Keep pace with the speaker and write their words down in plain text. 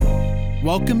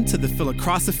Welcome to the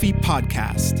Philocrosophy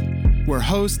Podcast, where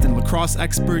host and lacrosse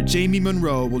expert Jamie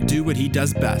Monroe will do what he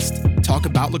does best, talk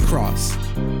about lacrosse.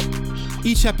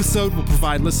 Each episode will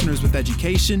provide listeners with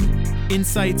education,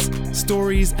 insights,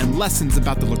 stories, and lessons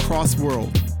about the lacrosse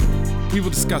world. We will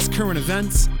discuss current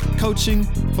events, coaching,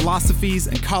 philosophies,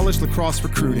 and college lacrosse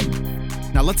recruiting.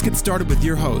 Now let's get started with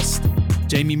your host,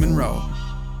 Jamie Monroe.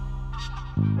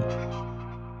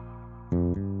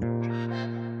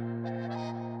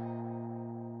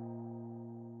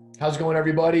 How's it going,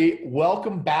 everybody?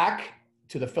 Welcome back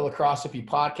to the Philocrosophy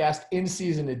Podcast,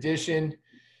 in-season edition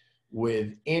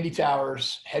with Andy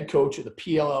Towers, head coach of the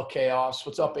PLL Chaos.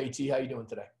 What's up, AT? How you doing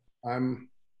today? I'm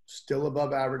still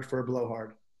above average for a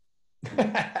blowhard.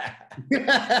 Good.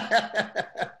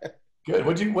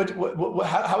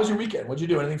 How was your weekend? What'd you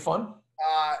do? Anything fun?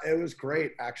 It was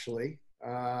great, actually.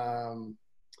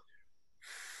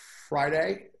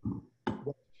 Friday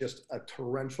was just a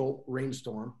torrential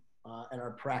rainstorm. And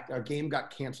our game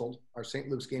got canceled. Our St.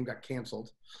 Luke's game got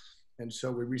canceled. And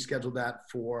so we rescheduled that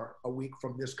for a week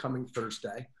from this coming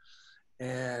Thursday.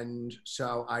 And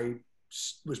so I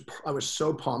was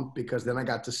so pumped because then I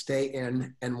got to stay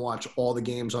in and watch all the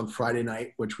games on Friday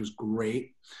night, which was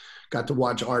great. Got to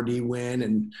watch RD win.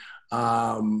 And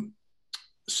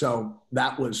so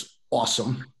that was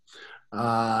awesome.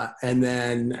 And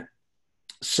then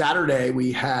Saturday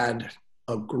we had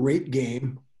a great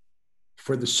game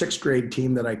for the sixth grade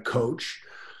team that I coach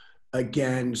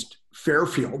against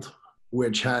Fairfield,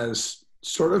 which has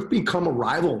sort of become a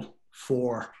rival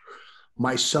for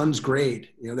my son's grade.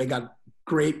 You know, they got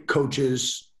great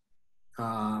coaches,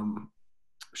 Seamus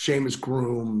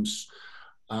Grooms,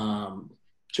 John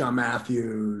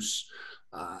Matthews,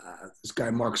 this guy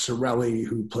Mark Sorelli,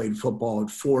 who played football at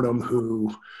Fordham,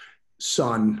 whose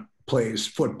son plays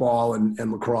football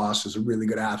and lacrosse, is a really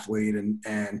good athlete.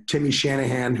 And Timmy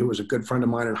Shanahan, who was a good friend of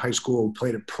mine in high school,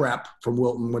 played at Prep from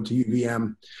Wilton, went to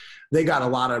UVM. They got a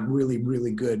lot of really,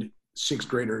 really good sixth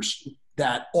graders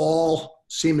that all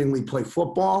seemingly play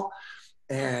football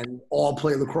and all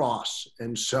play lacrosse.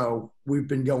 And so we've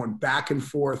been going back and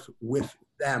forth with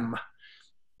them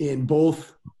in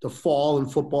both the fall in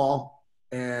football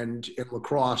and in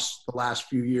lacrosse the last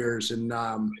few years. And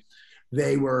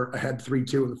they were ahead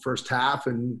 3-2 in the first half,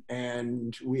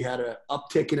 and we had an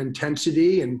uptick in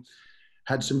intensity and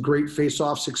had some great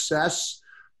face-off success,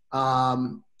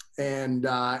 and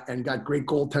got great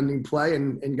goaltending play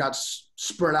and got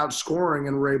spread out scoring,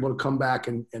 and were able to come back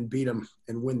and beat them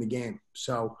and win the game.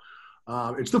 So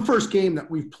it's the first game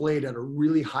that we've played at a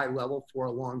really high level for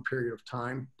a long period of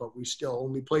time, but we still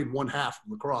only played one half of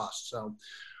lacrosse. So,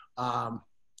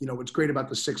 what's great about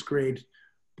the sixth grade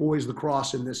boys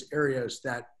lacrosse in this area is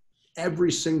that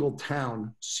every single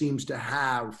town seems to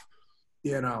have,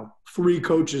 three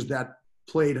coaches that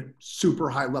played super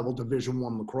high level Division I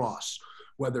lacrosse,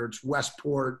 whether it's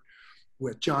Westport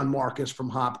with John Marcus from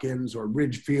Hopkins or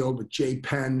Ridgefield with Jay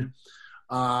Penn,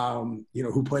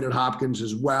 who played at Hopkins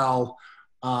as well.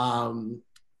 Darien,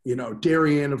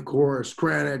 of course,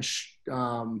 Greenwich,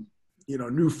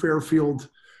 New Fairfield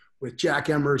with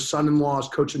Jack Emmer's son-in-law is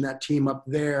coaching that team up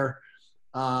there.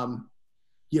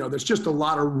 There's just a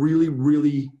lot of really,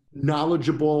 really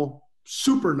knowledgeable,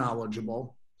 super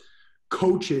knowledgeable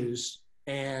coaches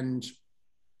and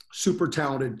super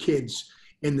talented kids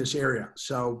in this area.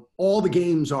 So all the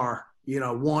games are,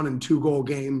 1 and 2 goal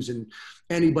games, and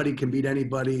anybody can beat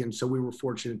anybody. And so we were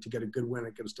fortunate to get a good win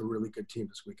against a really good team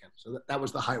this weekend. So that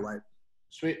was the highlight.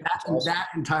 Sweet. That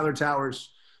and Tyler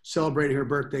Towers celebrating her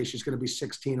birthday. She's going to be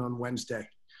 16 on Wednesday.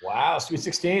 Wow, Sweet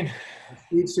 16.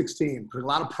 Sweet 16. Put a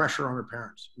lot of pressure on her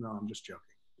parents. No, I'm just joking.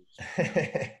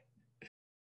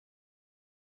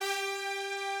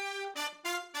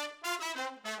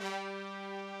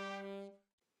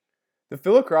 The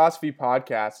Philocrosophy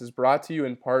Podcast is brought to you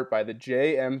in part by the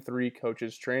JM3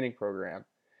 Coaches Training Program.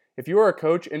 If you are a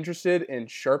coach interested in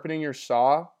sharpening your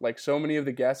saw, like so many of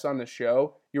the guests on the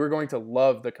show, you are going to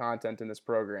love the content in this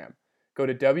program. Go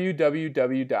to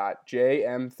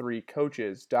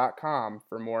www.jm3coaches.com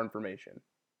for more information.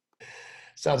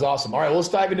 Sounds awesome. All right, well, let's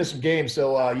dive into some games.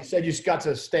 So you said you got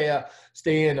to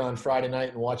stay in on Friday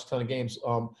night and watch a ton of games.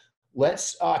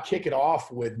 Let's kick it off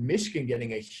with Michigan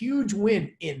getting a huge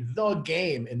win in the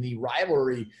game, in the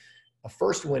rivalry, a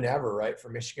first win ever, right, for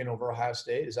Michigan over Ohio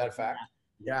State. Is that a fact?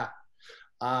 Yeah.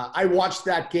 I watched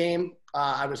that game.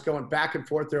 I was going back and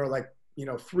forth. There were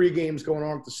 3 games going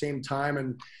on at the same time,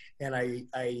 and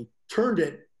I turned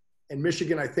it, and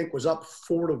Michigan, I think, was up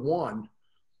 4-1.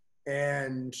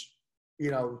 And,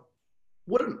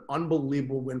 what an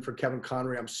unbelievable win for Kevin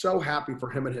Conroy. I'm so happy for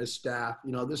him and his staff.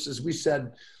 This is, we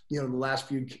said, in the last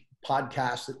few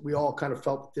podcast that we all kind of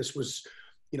felt that this was,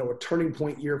 you know, a turning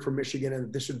point year for Michigan,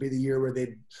 and this would be the year where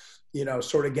they'd, you know,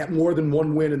 sort of get more than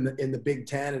one win in the Big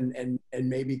Ten and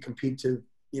maybe compete to,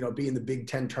 you know, be in the Big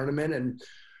Ten tournament. And,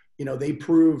 you know, they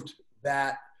proved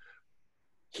that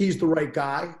he's the right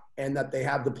guy and that they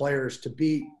have the players to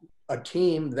beat a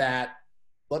team that,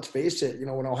 let's face it, you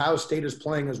know, when Ohio State is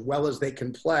playing as well as they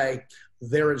can play,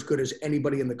 they're as good as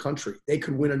anybody in the country. They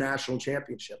could win a national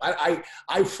championship.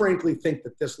 I frankly think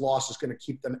that this loss is going to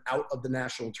keep them out of the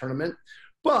national tournament.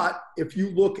 But if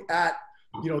you look at,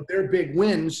 you know, their big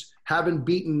wins, having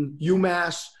beaten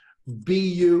UMass,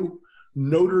 BU,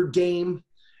 Notre Dame,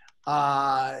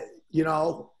 you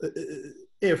know,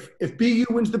 if BU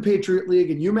wins the Patriot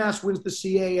League and UMass wins the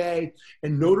CAA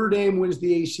and Notre Dame wins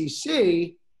the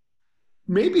ACC,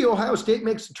 maybe Ohio State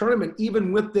makes the tournament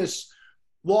even with this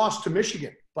loss to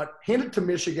Michigan. But hand it to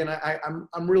Michigan.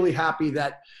 I'm really happy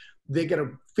that they get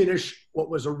to finish what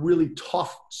was a really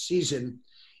tough season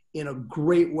in a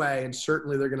great way, and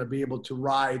certainly they're going to be able to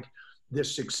ride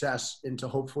this success into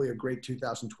hopefully a great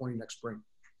 2020 next spring.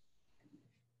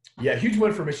 Yeah, huge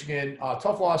win for Michigan.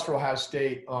 Tough loss for Ohio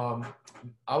State.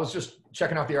 I was just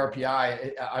checking out the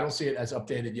RPI. I don't see it as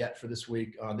updated yet for this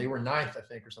week. They were 9th, I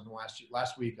think, or something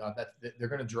last week. That they're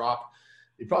going to drop.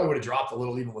 They probably would have dropped a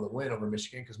little even with a win over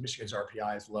Michigan because Michigan's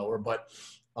RPI is lower. But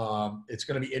it's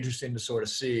going to be interesting to sort of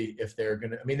see if they're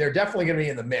going to – I mean, they're definitely going to be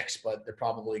in the mix, but they're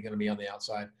probably going to be on the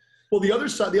outside. Well, the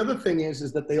other thing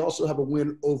is that they also have a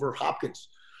win over Hopkins,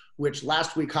 which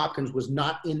last week Hopkins was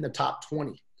not in the top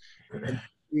 20. And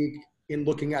in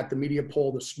looking at the media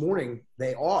poll this morning,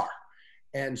 they are.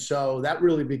 And so that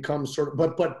really becomes sort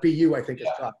of, but BU I think has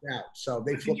dropped out. So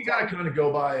I think you got to kind of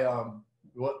go by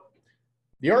what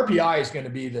the RPI is going to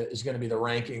be the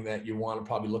ranking that you want to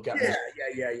probably look at.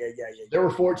 Yeah. There were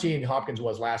 14. Hopkins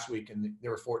was last week, and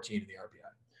there were 14 in the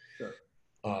RPI.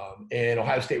 Sure. And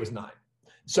Ohio State was 9.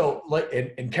 So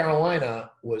and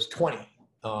Carolina was 20.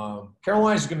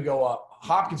 Carolina is going to go up.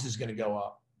 Hopkins is going to go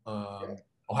up.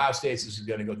 Ohio State is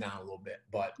going to go down a little bit,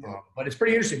 but it's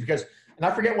pretty interesting because, and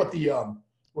I forget what the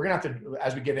we're going to have to,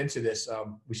 as we get into this,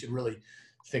 we should really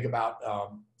think about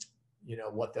you know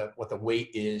what the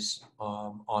weight is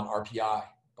on RPI,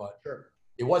 but sure.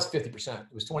 It was 50%.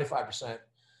 It was 25%.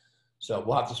 So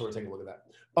we'll have to sort of take a look at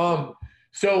that.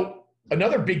 So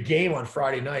another big game on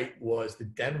Friday night was the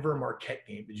Denver Marquette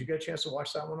game. Did you get a chance to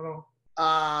watch that one at all?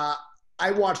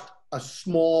 I watched a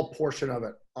small portion of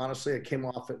it. Honestly, it came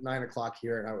off at 9:00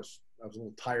 here, and I was a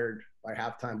little tired by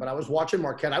halftime. But I was watching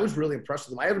Marquette. I was really impressed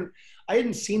with them. I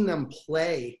hadn't seen them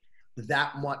play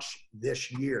that much this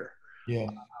year. Yeah.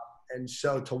 And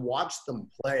so to watch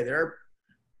them play,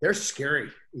 they're scary.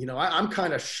 You know, I'm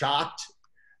kind of shocked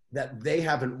that they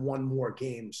haven't won more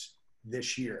games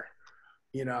this year.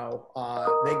 You know,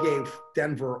 they gave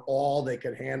Denver all they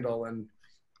could handle, and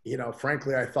you know,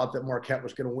 frankly, I thought that Marquette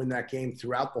was going to win that game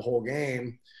throughout the whole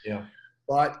game. Yeah.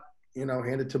 But, you know,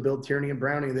 hand it to Bill Tierney and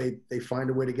Brownie. They find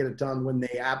a way to get it done when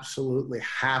they absolutely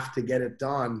have to get it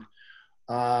done.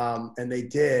 And they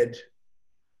did.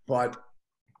 But,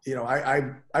 you know,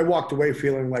 I walked away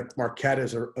feeling like Marquette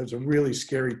is a really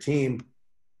scary team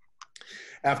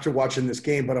after watching this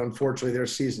game. But unfortunately, their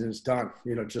season is done.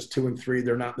 You know, just 2-3.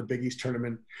 They're not in the Big East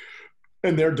tournament.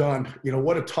 And they're done. You know,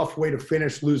 what a tough way to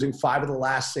finish, losing 5 of the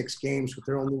last 6 games with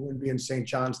their only win being St.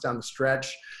 John's down the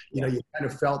stretch. You know, you kind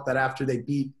of felt that after they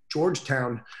beat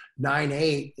Georgetown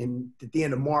 9-8 at the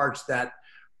end of March that,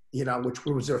 you know, which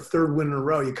was their 3rd win in a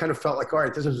row, you kind of felt like, all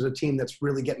right, this is a team that's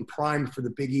really getting primed for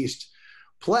the Big East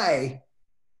play.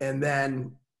 And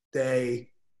then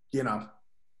they, you know,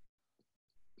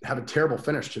 have a terrible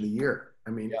finish to the year. I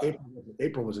mean, yeah.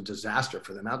 April was a disaster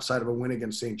for them outside of a win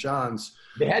against St. John's.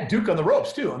 They had Duke on the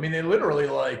ropes too. I mean, they literally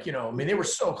they were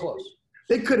so close.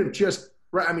 They could have just,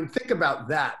 right. I mean, think about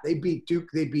that. They beat Duke,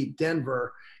 they beat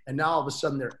Denver, and now all of a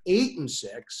sudden they're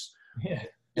 8-6. Yeah.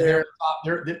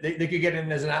 They could get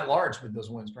in as an at-large with those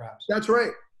wins, perhaps. That's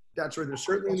right. That's right. They're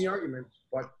certainly in the argument,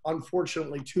 but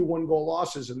unfortunately 2 one-goal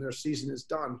losses and their season is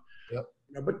done. Yep.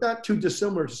 You know, but not too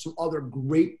dissimilar to some other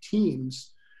great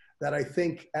teams that I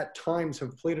think at times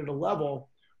have played at a level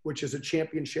which is a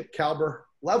championship caliber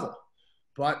level.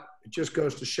 But it just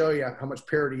goes to show you how much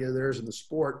parity there is in the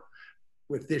sport,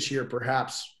 with this year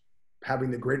perhaps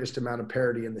having the greatest amount of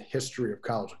parity in the history of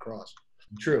college lacrosse.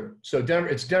 True. So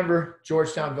it's Denver,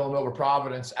 Georgetown, Villanova,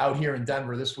 Providence out here in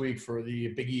Denver this week for the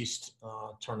Big East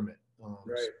tournament.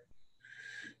 Right.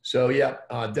 So, yeah,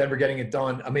 Denver getting it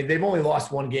done. I mean, they've only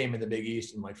lost 1 game in the Big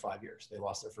East in like 5 years. They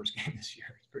lost their first game this year.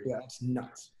 It's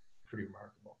nuts. Pretty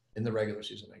remarkable in the regular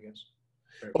season, I guess.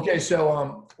 Okay,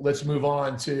 so let's move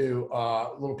on to a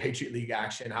little Patriot League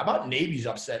action. How about Navy's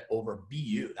upset over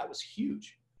BU? That was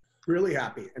huge. Really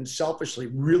happy, and selfishly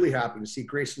really happy to see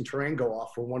Grayson Terrain go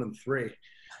off for 1-3.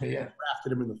 Yeah, I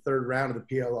drafted him in the third round of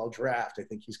the PLL draft. I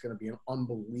think he's going to be an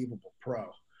unbelievable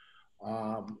pro.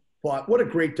 But what a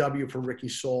great W for Ricky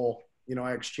Soul. You know,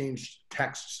 I exchanged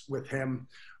texts with him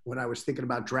when I was thinking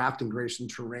about drafting Grayson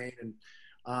Terrain,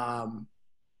 and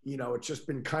you know, it's just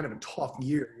been kind of a tough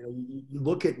year. You know, you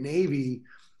look at Navy,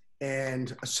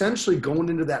 and essentially going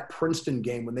into that Princeton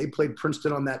game when they played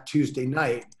Princeton on that Tuesday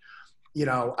night, you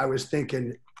know, I was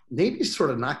thinking Navy's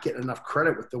sort of not getting enough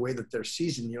credit with the way that their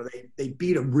season, you know, they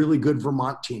beat a really good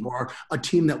Vermont team, or a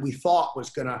team that we thought was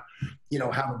going to, you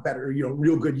know, have a better, you know,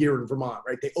 real good year in Vermont,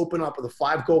 right? They open up with a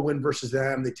 5-goal win versus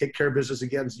them. They take care of business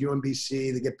against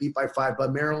UMBC. They get beat by 5 by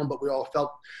Maryland, but we all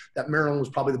felt that Maryland was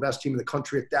probably the best team in the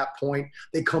country at that point.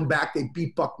 They come back, they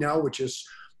beat Bucknell, which is,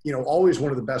 you know, always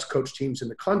one of the best coach teams in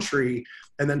the country.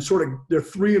 And then sort of they're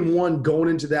 3-1 going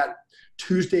into that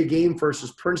Tuesday game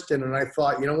versus Princeton. And I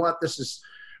thought, you know what, this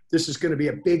is going to be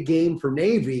a big game for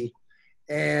Navy.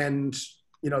 And,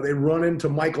 you know, they run into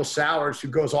Michael Sowers, who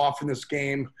goes off in this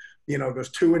game, you know,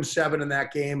 goes 2-7 in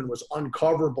that game and was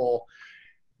uncoverable.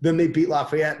 Then they beat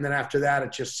Lafayette. And then after that,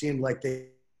 it just seemed like they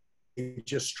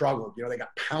just struggled. You know, they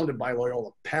got pounded by Loyola,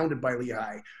 pounded by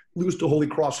Lehigh, lose to Holy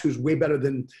Cross, who's way better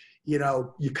than, you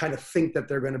know, you kind of think that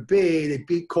they're going to be. They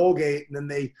beat Colgate, and then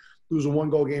they lose a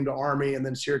 1-goal game to Army, and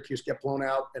then Syracuse get blown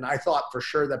out. And I thought for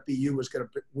sure that BU was going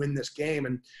to win this game.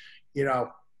 And, you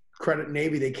know, credit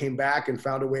Navy, they came back and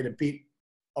found a way to beat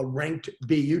a ranked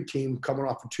BU team coming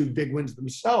off of 2 big wins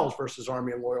themselves versus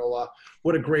Army and Loyola.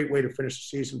 What a great way to finish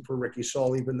the season for Ricky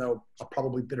Soul, even though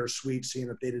probably bittersweet seeing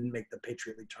that they didn't make the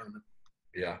Patriot League tournament.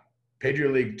 Yeah.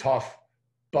 Patriot League, tough.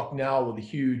 Bucknell with a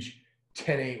huge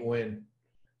 10-8 win.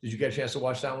 Did you get a chance to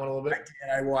watch that one a little bit?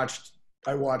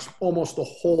 I watched almost the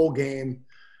whole game,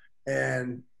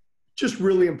 and just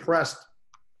really impressed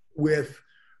with,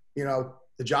 you know,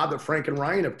 the job that Frank and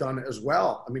Ryan have done as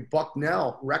well. I mean,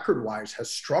 Bucknell, record-wise,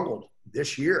 has struggled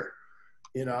this year.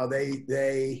 You know,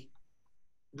 they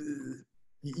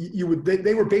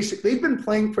were basically, they've been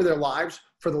playing for their lives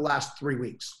for the last 3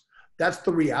 weeks. That's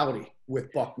the reality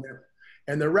with Bucknell,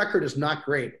 and their record is not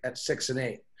great at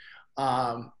 6-8.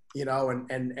 You know,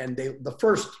 and they, the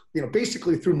first, you know,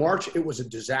 basically through March, it was a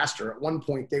disaster. At one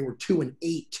point, they were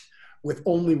 2-8 with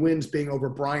only wins being over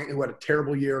Bryant, who had a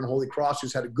terrible year, and Holy Cross,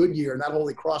 who's had a good year. And that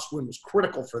Holy Cross win was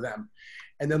critical for them.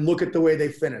 And then look at the way they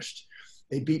finished.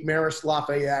 They beat Marist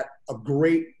Lafayette,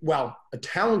 a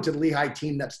talented Lehigh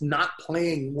team that's not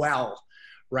playing well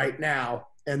right now.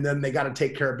 And then they got to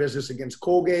take care of business against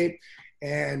Colgate,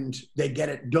 and they get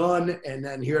it done. And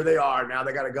then here they are. Now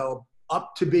they got to go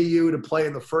up to BU to play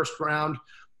in the first round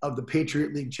of the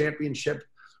Patriot League Championship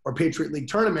or Patriot League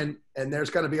Tournament, and there's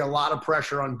going to be a lot of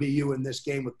pressure on BU in this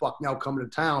game with Bucknell coming to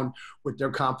town with their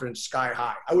confidence sky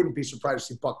high. I wouldn't be surprised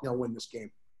to see Bucknell win this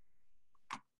game.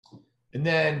 And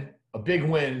then a big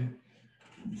win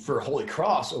for Holy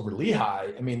Cross over Lehigh.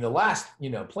 I mean, the last, you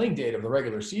know, playing date of the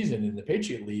regular season in the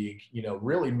Patriot League, you know,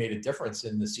 really made a difference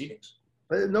in the seedings.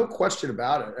 No question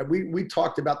about it. We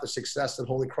talked about the success that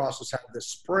Holy Cross has had this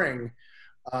spring,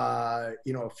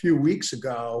 you know, a few weeks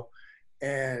ago.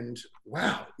 And,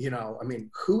 wow, you know, I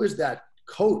mean, who is that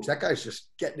coach? That guy's just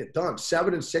getting it done.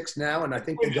 7-6 now, and I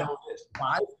think they got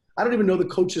 5. I don't even know the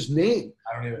coach's name.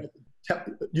 I don't even.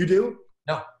 You do?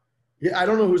 No. Yeah, I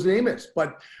don't know whose name is,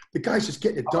 but the guy's just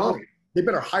getting it done. They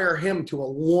better hire him to a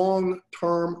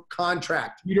long-term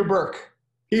contract. Peter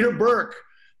Burke.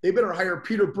 They better hire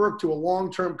Peter Burke to a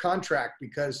long-term contract,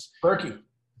 because Berkey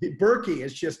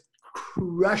is just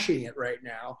crushing it right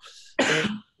now. And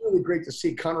really great to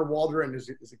see. Connor Waldron is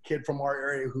a kid from our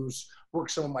area who's worked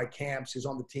some of my camps. He's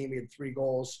on the team. He had 3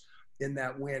 goals in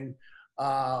that win.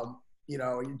 You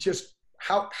know, just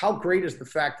how great is the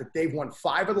fact that they've won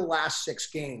 5 of the last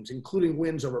 6 games, including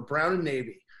wins over Brown and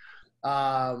Navy.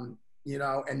 You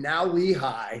know, and now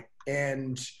Lehigh.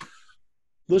 And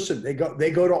listen, they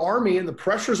go to Army, and the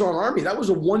pressure's on Army. That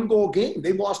was a 1-goal game.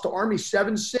 They lost to Army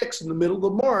 7-6 in the middle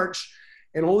of March,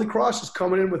 and Holy Cross is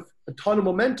coming in with a ton of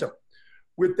momentum.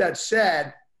 With that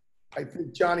said, I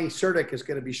think Johnny Surdick is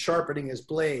going to be sharpening his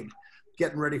blade,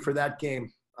 getting ready for that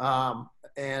game. So I'm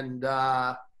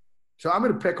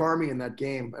going to pick Army in that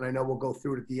game, and I know we'll go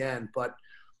through it at the end. But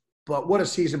what a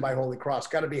season by Holy Cross.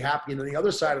 Got to be happy. And then the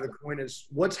other side of the coin is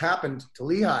what's happened to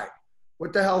Lehigh.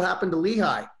 What the hell happened to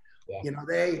Lehigh? Yeah. You know,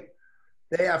 they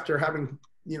after having,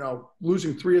 you know,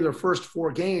 losing 3 of their first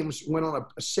 4 games, went on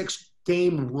a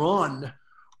 6-game run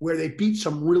where they beat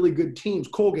some really good teams: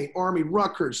 Colgate, Army,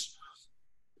 Rutgers,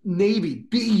 Navy,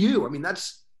 BU. I mean,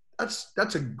 that's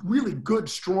a really good,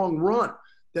 strong run.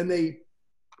 Then they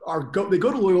go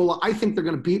to Loyola. I think they're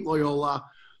going to beat Loyola.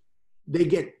 They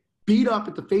get beat up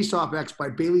at the face-off X by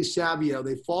Bailey Savio.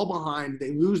 They fall behind.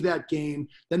 They lose that game.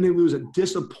 Then they lose a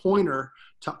disappointer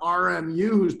to RMU,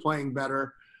 who's playing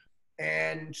better,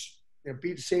 and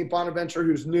beat St. Bonaventure,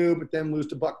 who's new, but then lose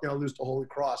to Bucknell, lose to Holy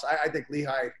Cross. I think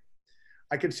Lehigh.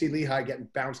 I could see Lehigh getting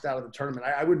bounced out of the tournament.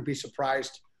 I wouldn't be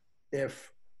surprised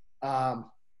if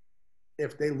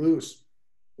they lose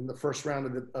in the first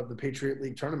round of the Patriot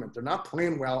League tournament. They're not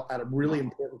playing well at a really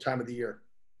important time of the year.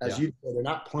 As you say, they're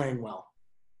not playing well.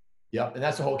 Yep, and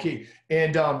that's the whole key.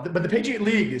 And but the Patriot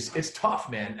League it's tough,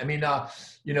 man. I mean,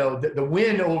 the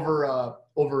win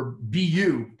over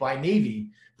BU by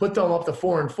Navy put them up to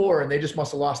 4-4, and they just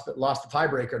must have lost the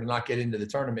tiebreaker to not get into the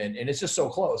tournament. And it's just so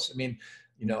close. I mean,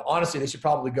 honestly, they should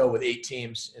probably go with 8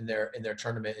 teams in their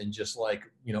tournament and just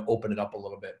open it up a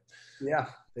little bit. Yeah,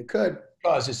 they could.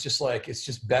 Because it's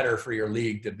just better for your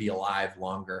league to be alive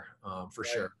longer, for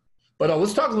sure. But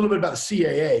let's talk a little bit about the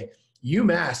CAA.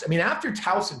 UMass, I mean, after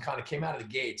Towson kind of came out of the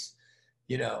gates,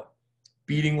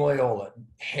 beating Loyola,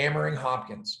 hammering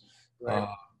Hopkins, right.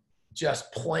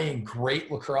 Just playing great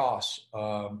lacrosse.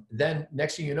 Then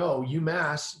next thing you know,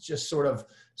 UMass just sort of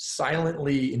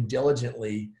silently and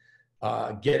diligently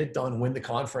get it done, win the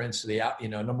conference,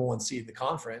 number 1 seed in the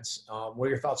conference. What are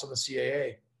your thoughts on the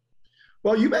CAA?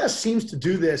 Well, UMass seems to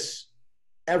do this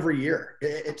every year.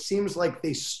 It seems like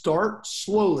they start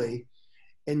slowly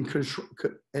and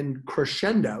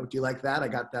crescendo. Do you like that? I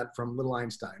got that from Little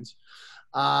Einsteins.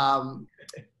 At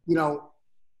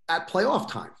playoff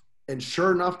time. And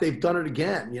sure enough, they've done it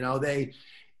again.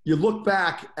 You look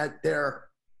back at their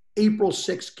April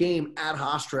 6th game at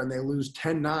Hofstra and they lose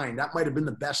 10-9. That might have been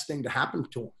the best thing to happen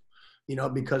to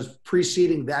them, because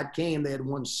preceding that game, they had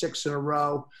won 6 in a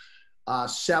row,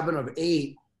 7 of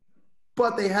 8,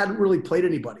 but they hadn't really played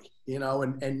anybody,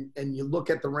 and you look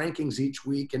at the rankings each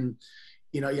week and,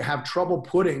 you have trouble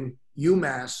putting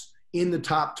UMass in the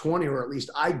top 20, or at least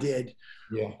I did,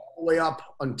 all the way up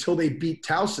until they beat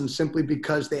Towson, simply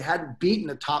because they hadn't beaten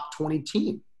a top 20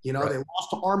 team. Right. They lost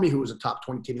to Army, who was a top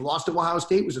 20 team. They lost to Ohio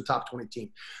State, who was a top 20 team.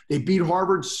 They beat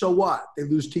Harvard, so what? They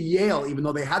lose to Yale, even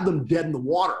though they had them dead in the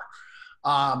water.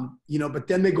 But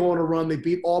then they go on a run. They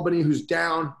beat Albany, who's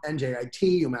down,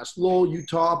 NJIT, UMass Lowell,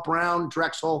 Utah, Brown,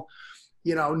 Drexel.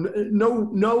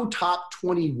 No top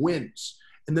 20 wins.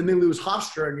 And then they lose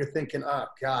Hofstra, and you're thinking, oh,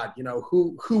 God,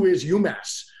 who is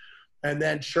UMass? And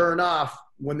then sure enough,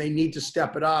 when they need to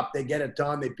step it up, they get it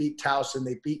done. They beat Towson.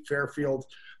 They beat Fairfield.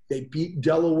 They beat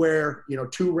Delaware,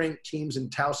 2 ranked teams in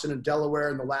Towson and Delaware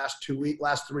in the last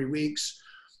 3 weeks.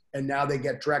 And now they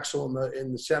get Drexel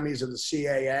in the semis of the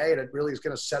CAA. And it really is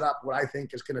going to set up what I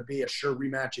think is going to be a sure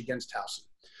rematch against Towson.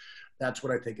 That's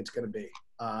what I think it's going to be.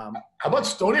 How about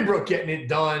Stony Brook getting it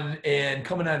done and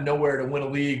coming out of nowhere to win a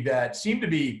league that seemed to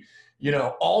be,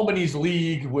 Albany's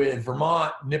league with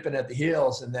Vermont nipping at the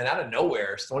heels, and then out of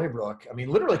nowhere, Stony Brook, I mean,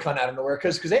 literally coming out of nowhere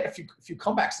because they had a few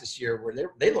comebacks this year where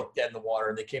they looked dead in the water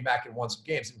and they came back and won some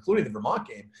games, including the Vermont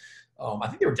game. I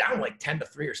think they were down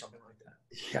 10-3 or something like that.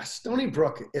 Yeah, Stony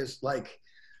Brook is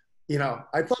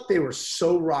I thought they were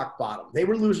so rock bottom. They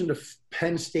were losing to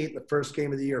Penn State the first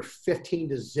game of the year,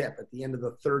 15-0 at the end of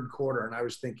the third quarter. And I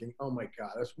was thinking, oh my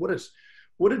God, what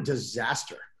a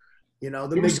disaster. They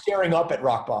were staring up at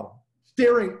rock bottom.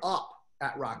 Staring up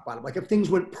at rock bottom. Like if things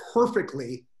went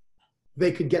perfectly,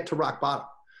 they could get to rock bottom.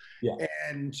 Yeah.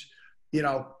 And,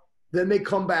 then they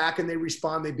come back and they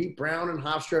respond. They beat Brown and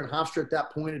Hofstra at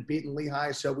that point had beaten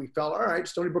Lehigh. So we felt, all right,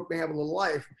 Stony Brook may have a little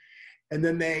life. And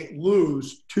then they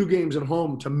lose 2 games at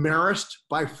home to Marist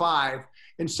by 5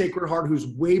 and Sacred Heart, who's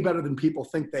way better than people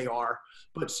think they are.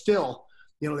 But still,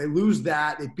 they lose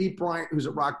that. They beat Bryant, who's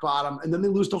at rock bottom. And then they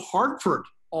lose to Hartford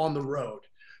on the road.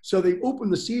 So they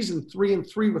opened the season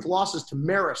 3-3 with losses to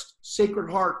Marist,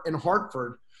 Sacred Heart, and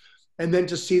Hartford. And then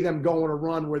to see them go on a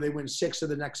run where they win 6 of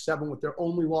the next 7 with their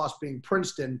only loss being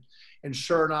Princeton. And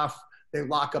sure enough, they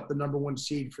lock up the number 1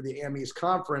 seed for the AmEast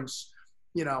Conference,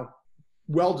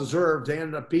 well-deserved. They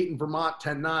ended up beating Vermont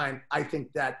 10-9. I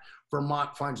think that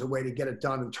Vermont finds a way to get it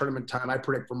done in tournament time. I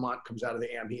predict Vermont comes out of the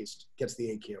AmEast, gets the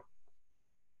AQ.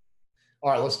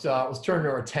 All right, let's turn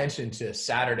our attention to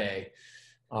Saturday.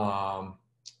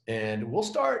 And we'll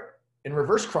start in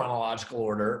reverse chronological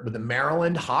order with the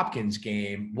Maryland Hopkins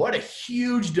game. What a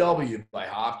huge W by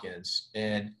Hopkins.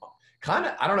 And kind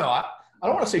of, I don't know, I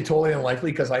don't want to say totally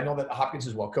unlikely because I know that Hopkins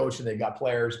is well coached and they've got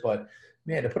players, but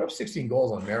man, to put up 16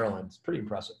 goals on Maryland, it's pretty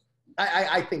impressive.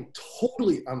 I think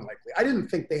totally unlikely. I didn't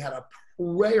think they had a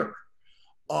prayer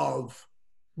of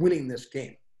winning this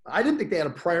game. I didn't think they had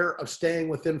a prayer of staying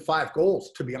within 5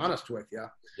 goals, to be honest with you.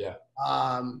 Yeah.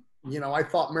 I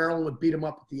thought Maryland would beat them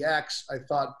up at the X. I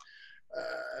thought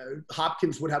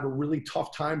Hopkins would have a really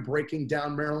tough time breaking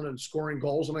down Maryland and scoring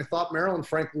goals. And I thought Maryland,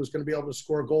 frankly, was going to be able to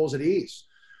score goals at ease.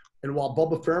 And while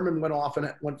Bubba Fairman went off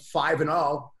and went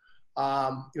 5-0,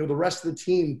 the rest of the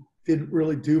team didn't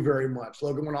really do very much.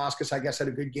 Logan Winoskis, I guess, had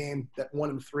a good game, that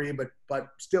 1-3, but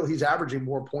still he's averaging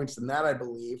more points than that, I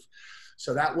believe.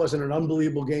 So that wasn't an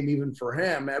unbelievable game even for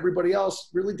him. Everybody else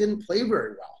really didn't play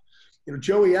very well.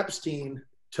 Joey Epstein,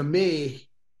 to me,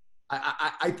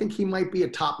 I think he might be a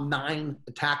top 9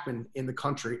 attackman in the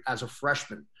country as a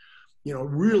freshman.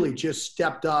 Really just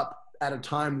stepped up at a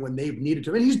time when they've needed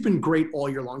to. And he's been great all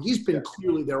year long. He's been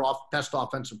clearly their best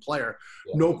offensive player,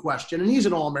 no question. And he's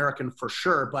an All-American for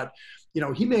sure. But,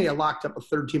 he may have locked up a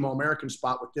third-team All-American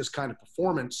spot with this kind of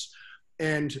performance.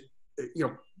 And,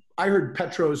 I heard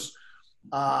Petro's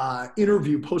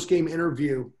post-game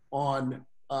interview on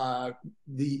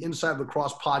the Inside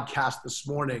Lacrosse podcast this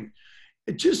morning.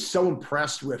 It's just so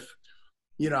impressed with,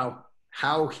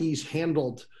 how he's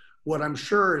handled what I'm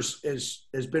sure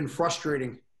has been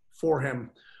frustrating for him,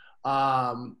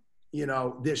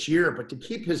 this year. But to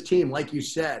keep his team, like you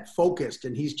said, focused,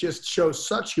 and he's just shows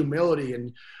such humility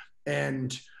and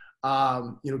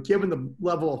given the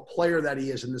level of player that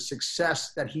he is and the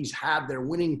success that he's had there,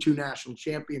 winning 2 national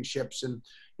championships, and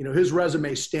his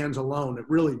resume stands alone. It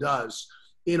really does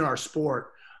in our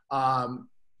sport.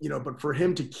 But for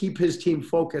him to keep his team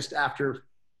focused after,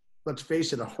 let's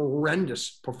face it, a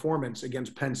horrendous performance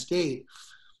against Penn State,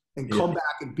 and come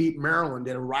back and beat Maryland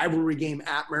in a rivalry game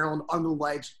at Maryland under the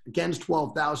lights against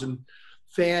 12,000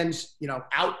 fans,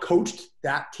 out-coached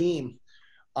that team.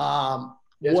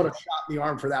 What a shot in the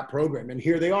arm for that program. And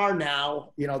here they are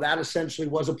now. That essentially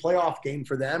was a playoff game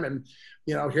for them. And,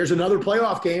 here's another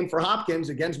playoff game for Hopkins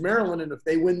against Maryland. And if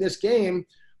they win this game,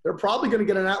 they're probably going to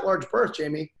get an at-large berth,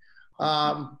 Jamie.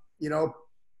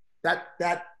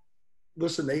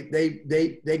 Listen,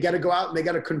 they got to go out and they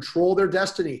got to control their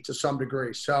destiny to some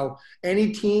degree. So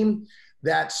any team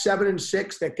that's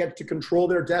 7-6 that get to control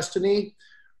their destiny,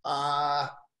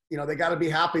 they got to be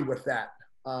happy with that.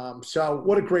 So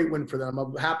what a great win for them.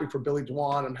 I'm happy for Billy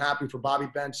Dwan. I'm happy for Bobby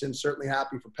Benson, certainly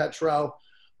happy for Petro,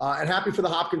 and happy for the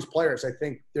Hopkins players. I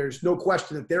think there's no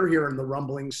question that they're hearing the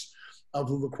rumblings of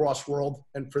the lacrosse world,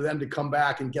 and for them to come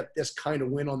back and get this kind of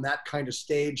win on that kind of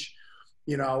stage,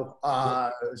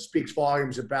 speaks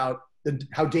volumes about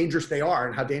how dangerous they are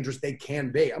and how dangerous they can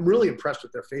be. I'm really impressed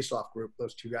with their face-off group,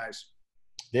 those 2 guys.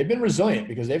 They've been resilient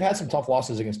because they've had some tough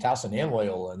losses against Towson and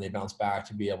Loyola, and they bounced back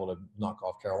to be able to knock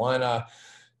off Carolina.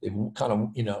 They've kind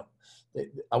of,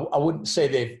 I wouldn't say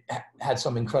they've had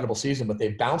some incredible season, but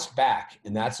they've bounced back,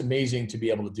 and that's amazing to be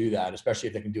able to do that, especially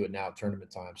if they can do it now at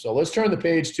tournament time. So let's turn the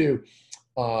page to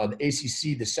the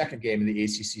ACC, the second game of the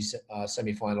ACC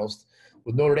semifinals,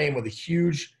 with Notre Dame with a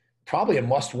huge, probably a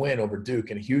must-win over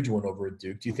Duke and a huge win over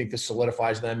Duke. Do you think this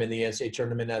solidifies them in the NCAA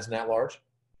tournament as an at-large?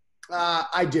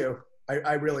 I do.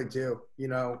 I really do.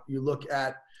 You look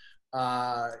at,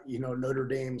 Notre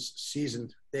Dame's season.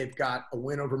 They've got a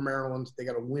win over Maryland. They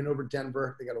got a win over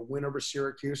Denver. They got a win over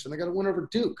Syracuse, and they got a win over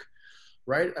Duke,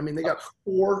 right? I mean, they got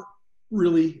 4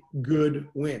 really good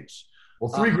wins.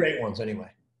 Well, 3 great ones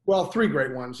anyway. Well, 3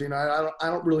 great ones. I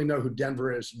don't really know who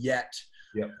Denver is yet.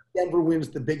 Yep. Denver wins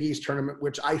the Big East tournament,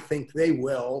 which I think they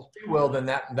will. They will. Then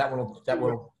that will.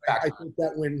 I think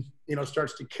that win,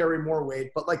 starts to carry more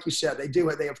weight. But like you said, they do.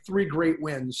 They have 3 great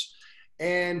wins,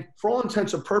 and for all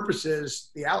intents and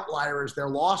purposes, the outlier is their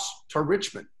loss to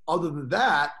Richmond. Other than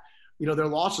that, their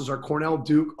losses are Cornell,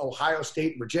 Duke, Ohio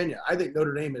State, Virginia. I think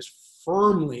Notre Dame is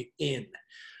firmly in,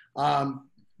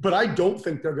 but I don't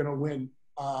think they're going to win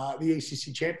the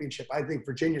ACC championship. I think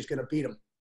Virginia's going to beat them.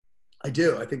 I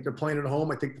do. I think they're playing at home.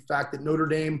 I think the fact that Notre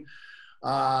Dame,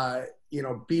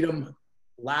 beat them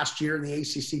last year in the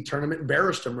ACC tournament,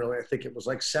 embarrassed them really. I think it was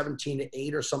like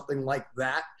 17-8 or something like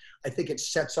that. I think it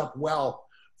sets up well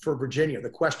for Virginia. The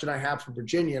question I have for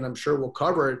Virginia, and I'm sure we'll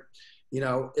cover it,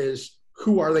 is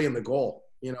who are they in the goal?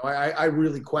 I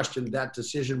really questioned that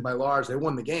decision by Lars. They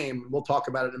won the game. We'll talk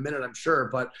about it in a minute, I'm sure.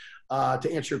 But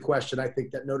to answer your question, I think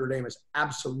that Notre Dame is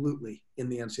absolutely in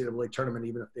the NCAA tournament,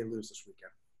 even if they lose this weekend.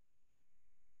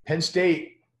 Penn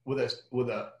State with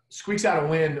a squeaks out a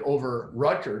win over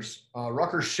Rutgers.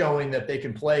 Rutgers showing that they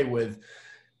can play with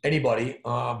anybody,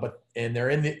 and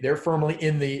they're firmly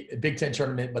in the Big Ten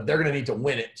tournament, but they're going to need to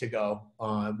win it to go.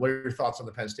 What are your thoughts on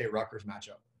the Penn State Rutgers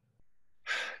matchup?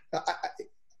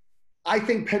 I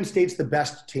think Penn State's the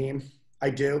best team. I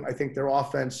do. I think their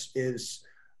offense is,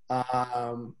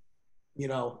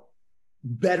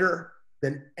 better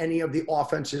than any of the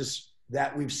offenses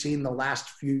that we've seen the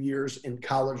last few years in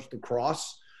college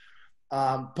lacrosse.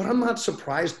 But I'm not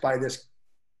surprised by this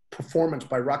performance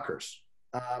by Rutgers.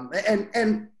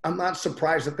 And I'm not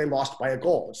surprised that they lost by a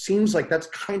goal. It seems like that's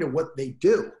kind of what they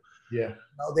do. Yeah.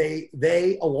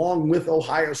 They along with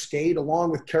Ohio State,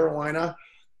 along with Carolina,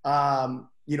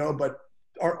 but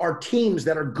are teams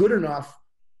that are good enough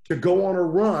to go on a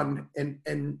run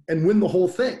and win the whole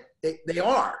thing. They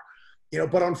are,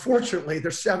 but unfortunately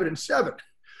they're 7-7,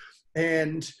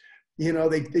 and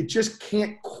they just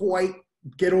can't quite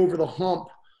get over the hump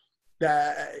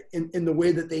that in the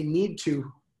way that they need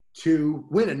to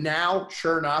win. And now,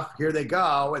 sure enough, here they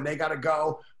go, and they got to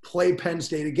go play Penn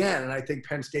State again. And I think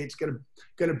Penn State's going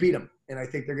to beat them, and I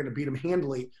think they're going to beat them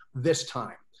handily this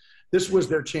time. This was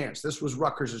their chance. This was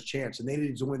Rutgers' chance, and they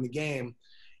needed to win the game.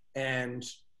 And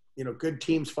good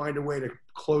teams find a way to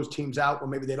close teams out when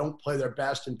maybe they don't play their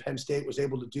best, and Penn State was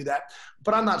able to do that.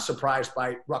 But I'm not surprised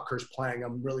by Rutgers playing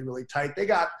them really, really tight. They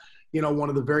got, one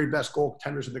of the very best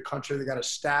goaltenders in the country. They got a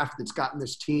staff that's gotten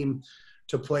this team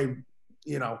to play,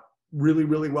 really,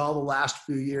 really well the last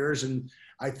few years. And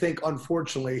I think,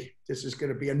 unfortunately, this is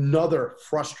going to be another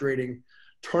frustrating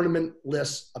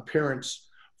tournament-less appearance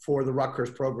for the Rutgers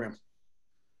program.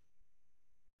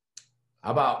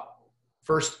 How about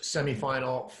first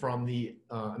semifinal from the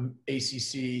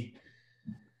ACC?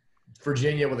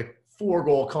 Virginia with a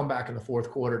 4-goal comeback in the fourth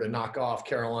quarter to knock off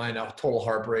Carolina. Total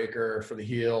heartbreaker for the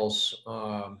Heels.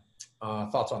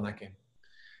 Thoughts on that game?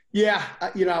 Yeah,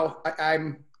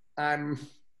 I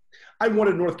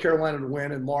wanted North Carolina to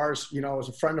win, and Lars, is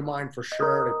a friend of mine for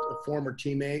sure, a former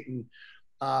teammate, and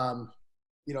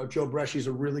Joe Bresci's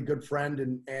a really good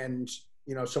friend, and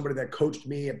somebody that coached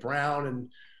me at Brown,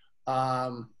 and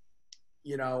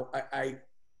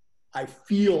I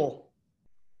feel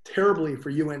terribly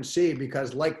for UNC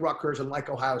because, like Rutgers and like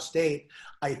Ohio State,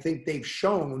 I think they've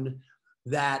shown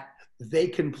that they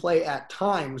can play at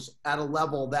times at a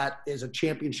level that is a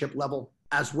championship level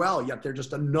as well. Yet they're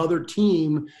just another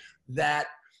team that,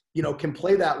 can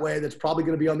play that way. That's probably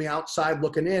going to be on the outside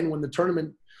looking in when the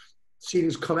tournament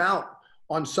seedings come out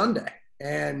on Sunday.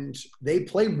 And they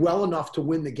played well enough to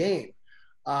win the game.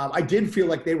 I did feel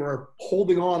like they were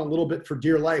holding on a little bit for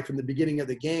dear life in the beginning of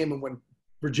the game. And when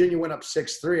Virginia went up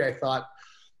 6-3, I thought,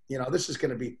 this is going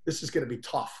to be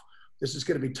tough. This is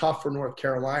going to be tough for North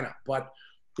Carolina. But,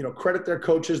 credit their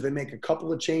coaches. They make a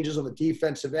couple of changes on the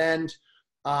defensive end,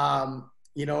 and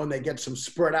they get some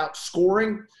spread out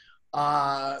scoring.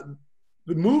 The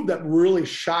move that really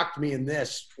shocked me in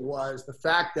this was the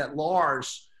fact that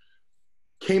Lars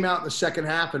came out in the second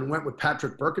half and went with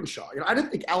Patrick Birkinshaw. I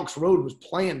didn't think Alex Rode was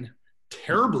playing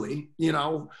terribly.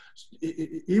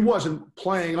 He wasn't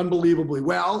playing unbelievably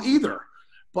well either.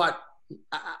 But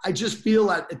I just feel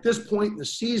that at this point in the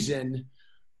season,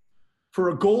 for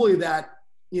a goalie that,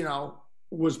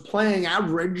 was playing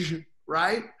average,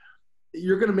 right,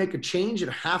 you're going to make a change at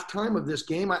halftime of this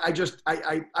game.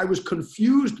 I was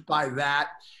confused by that.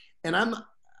 And I'm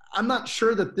not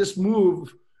sure that this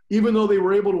move, even though they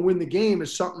were able to win the game,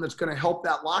 is something that's going to help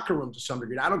that locker room to some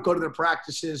degree. I don't go to their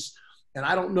practices, and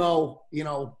I don't know,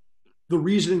 the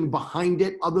reasoning behind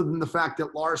it other than the fact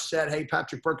that Lars said, hey,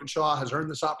 Patrick Birkinshaw has earned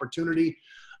this opportunity.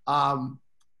 But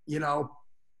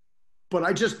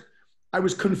I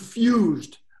was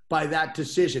confused by that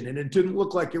decision, and it didn't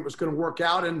look like it was going to work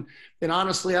out. And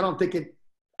honestly, I don't think it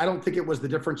was the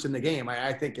difference in the game.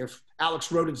 I think if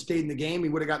Alex Rode had stayed in the game, he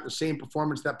would have got the same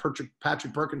performance that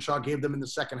Patrick Birkinshaw gave them in the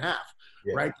second half,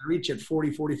 right? To reach at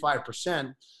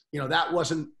 40-45%. That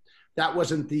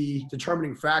wasn't the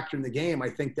determining factor in the game. I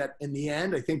think that in the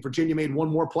end, I think Virginia made one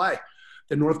more play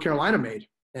than North Carolina made.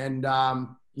 And,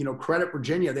 credit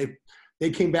Virginia. They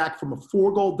came back from a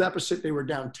 4-goal deficit. They were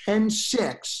down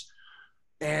 10-6.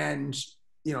 And,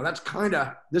 that's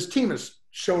this team has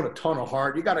shown a ton of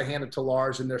heart. You got to hand it to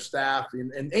Lars and their staff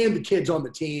and the kids on the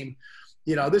team.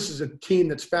 This is a team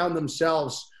that's found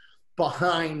themselves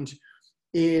behind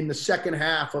in the second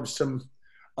half of some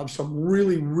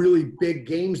really, really big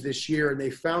games this year. And they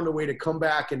found a way to come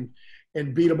back and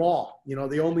beat them all.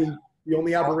 The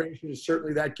only aberration is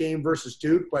certainly that game versus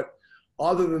Duke. But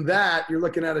other than that, you're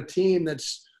looking at a team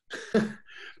that's,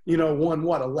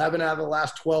 won 11 out of the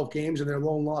last 12 games, and their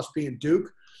lone loss being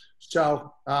Duke.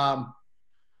 So,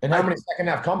 and how many second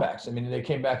half comebacks? I mean, they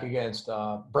came back against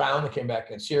Brown. They came back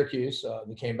against Syracuse.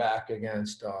 They came back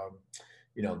against,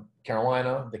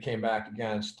 Carolina. They came back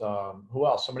against who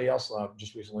else? Somebody else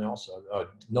just recently also.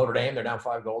 Notre Dame. They're down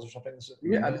 5 goals or something.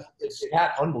 It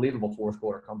had unbelievable fourth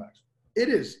quarter comebacks. It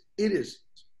is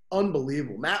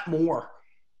unbelievable. Matt Moore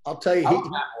I'll tell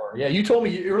you. Yeah, you told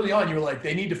me early on, you were like,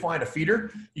 they need to find a feeder.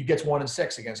 He gets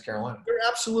 1-6 against Carolina. You're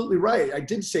absolutely right. I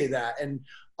did say that. And,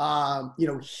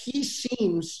 he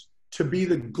seems to be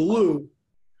the glue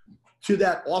to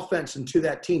that offense and to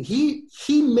that team.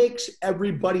 He makes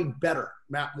everybody better,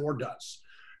 Matt Moore does.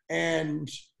 And,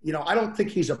 I don't think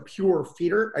he's a pure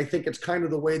feeder. I think it's kind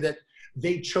of the way that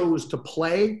they chose to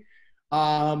play,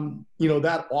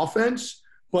 that offense.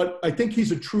 But I think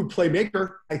he's a true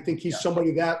playmaker. I think he's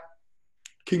somebody that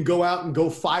can go out and go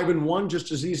 5-1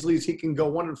 just as easily as he can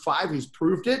go 1-5. He's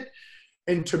proved it.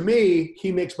 And to me,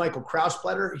 he makes Michael Krause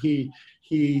better. He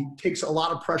takes a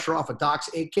lot of pressure off of Dox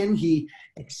Aitken. He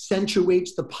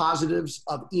accentuates the positives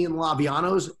of Ian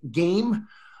Laviano's game,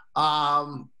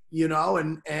 and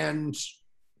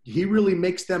he really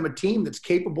makes them a team that's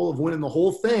capable of winning the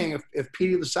whole thing if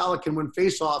Petey the Salad can win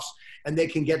faceoffs and they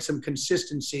can get some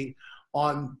consistency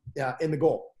on in the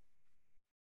goal.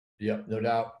 Yep, no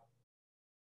doubt.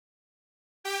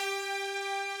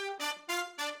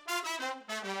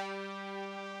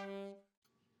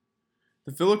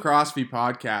 The Philocrosophy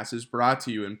podcast is brought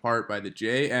to you in part by the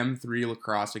JM3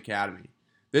 Lacrosse Academy.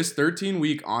 This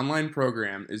 13-week online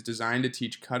program is designed to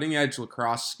teach cutting-edge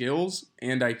lacrosse skills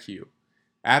and IQ.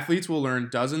 Athletes will learn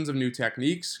dozens of new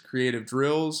techniques, creative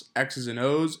drills, X's and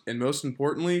O's, and most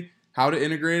importantly, how to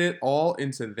integrate it all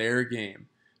into their game.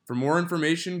 For more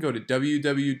information, go to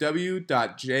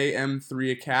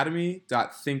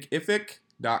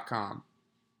www.jm3academy.thinkific.com.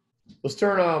 Let's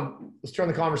turn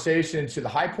the conversation to the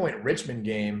High Point Richmond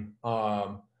game.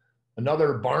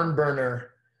 Another barn burner,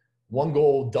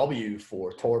 1-goal W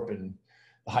for Torp and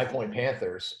the High Point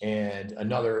Panthers, and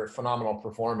another phenomenal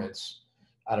performance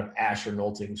out of Asher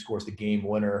Nolting, who scores the game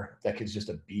winner. That kid's just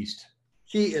a beast.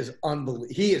 He is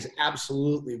unbelievable. He is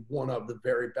absolutely one of the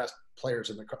very best players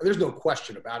in the country. There's no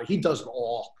question about it. He does it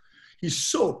all. He's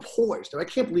so poised. I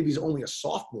can't believe he's only a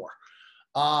sophomore.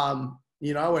 And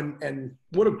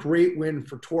what a great win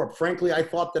for Torp. Frankly, I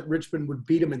thought that Richmond would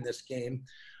beat him in this game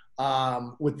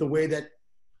with the way that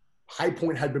High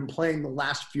Point had been playing the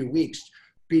last few weeks,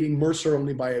 beating Mercer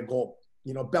only by a goal,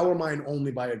 Bellarmine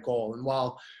only by a goal. And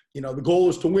while, the goal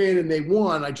was to win and they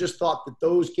won, I just thought that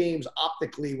those games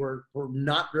optically were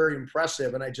not very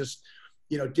impressive. And I just,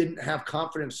 didn't have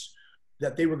confidence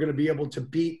that they were going to be able to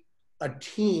beat a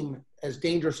team as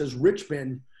dangerous as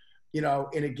Richmond, in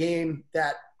a game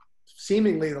that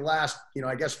seemingly the last,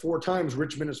 4 times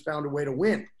Richmond has found a way to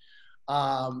win.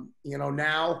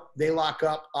 Now they lock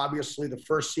up, obviously, the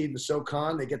first seed in the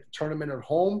SoCon. They get the tournament at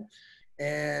home.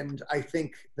 And I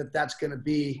think that that's going to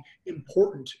be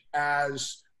important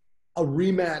as a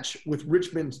rematch with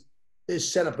Richmond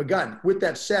is set up again. With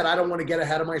that said, I don't want to get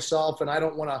ahead of myself, and I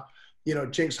don't want to,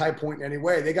 jinx High Point in any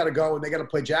way. They got to go and they got to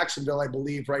play Jacksonville, I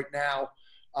believe, right now,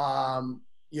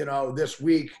 this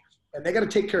week. And they got to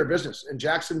take care of business. And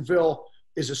Jacksonville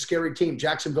is a scary team.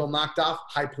 Jacksonville knocked off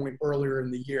High Point earlier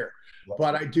in the year.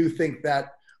 But I do think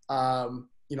that,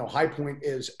 High Point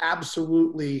is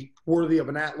absolutely worthy of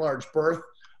an at-large berth.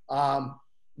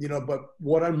 But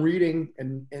what I'm reading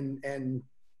and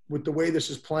with the way this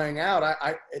is playing out,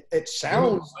 it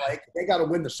sounds like they got to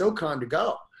win the SoCon to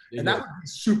go. And that would be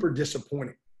super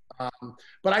disappointing.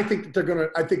 But I think that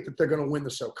they're gonna win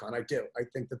the SoCon. I do. I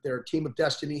think that they're a team of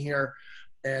destiny here.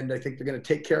 And I think they're going to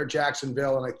take care of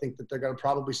Jacksonville, and I think that they're going to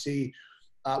probably see.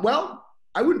 I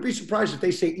wouldn't be surprised if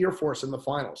they say Air Force in the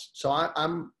finals. So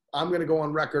I'm going to go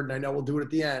on record, and I know we'll do it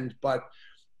at the end, but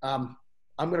I'm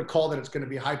going to call that it's going to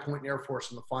be High Point and Air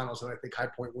Force in the finals, and I think High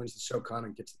Point wins the SoCon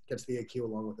and gets the AQ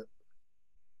along with it.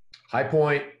 High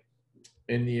Point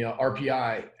in the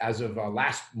RPI as of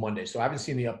last Monday. So I haven't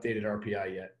seen the updated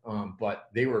RPI yet, but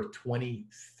they were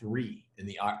 23 in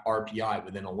the RPI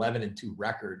with an 11-2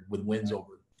 record with wins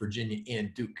over Virginia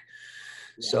and Duke.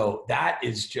 Yeah. So that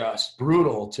is just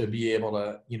brutal to be able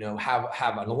to,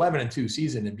 have an 11-2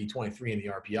 season and be 23 in the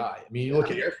RPI. I mean, you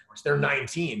look at Air Force, they're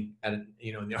 19 in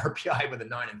the RPI with a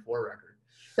 9-4 record.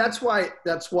 That's why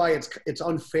it's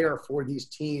unfair for these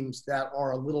teams that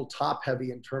are a little top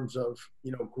heavy in terms of,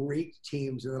 great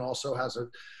teams, and then also has a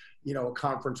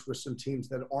conference with some teams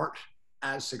that aren't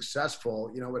as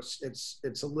successful.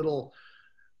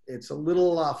 It's a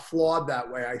little flawed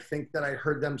that way. I think that I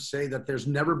heard them say that there's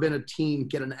never been a team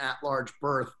get an at-large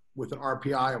berth with an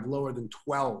RPI of lower than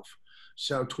 12.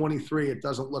 So 23, it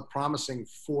doesn't look promising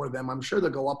for them. I'm sure they'll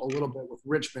go up a little bit with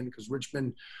Richmond because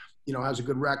Richmond, has a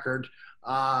good record.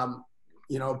 But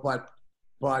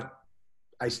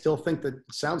I still think that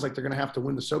it sounds like they're going to have to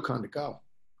win the SoCon to go.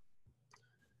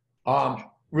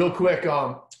 Real quick,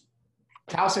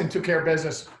 Towson took care of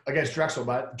business against Drexel,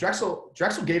 but Drexel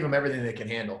gave them everything they can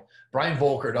handle. Brian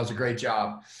Volker does a great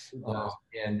job,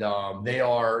 and they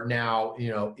are now,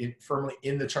 firmly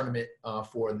in the tournament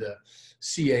for the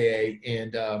CAA.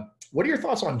 And what are your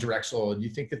thoughts on Drexel? Do you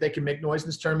think that they can make noise in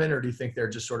this tournament, or do you think they're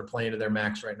just sort of playing to their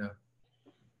max right now?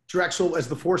 Drexel as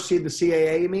the 4th seed, the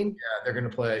CAA, you mean? Yeah, they're going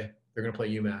to play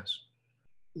UMass.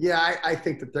 Yeah, I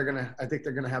think that they're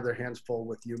gonna have their hands full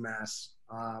with UMass.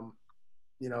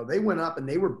 They went up and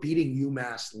they were beating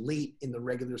UMass late in the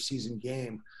regular season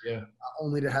game. Yeah.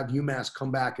 Only to have UMass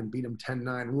come back and beat them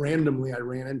 10-9. Randomly, I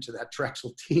ran into that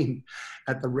Drexel team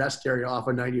at the rest area off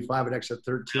of 95 at exit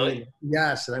 13. Really?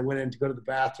 Yes, and I went in to go to the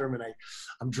bathroom, and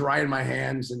I'm drying my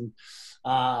hands, and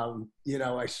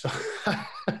I saw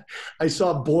I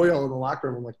saw Boyle in the locker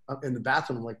room. I'm like, in the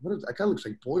bathroom. I'm like, what is that guy? Looks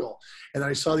like Boyle. And then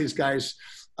I saw these guys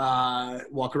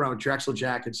walk around with Drexel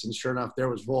jackets, and sure enough, there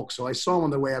was Volk. So I saw them on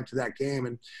the way up to that game,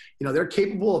 and they're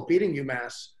capable of beating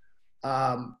UMass,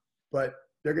 but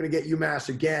they're going to get UMass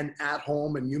again at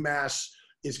home, and UMass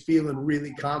is feeling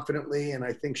really confidently, and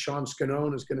I think Sean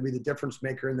Scanone is going to be the difference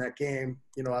maker in that game.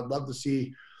 I'd love to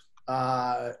see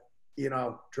Drexel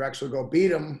go beat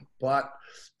them, but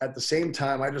at the same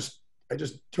time, I just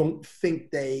don't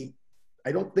think they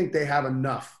have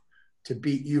enough to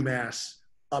beat UMass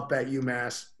up at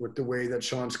UMass with the way that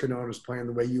Sean Scanone is playing,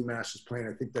 the way UMass is playing.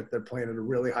 I think that they're playing at a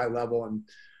really high level, and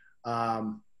I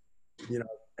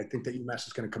think that UMass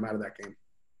is going to come out of that game.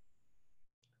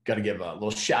 Got to give a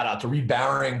little shout out to Reed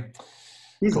Bowering.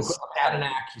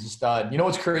 Adanac, he's a stud. You know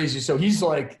what's crazy? So he's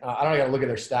like, I don't got to look at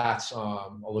their stats.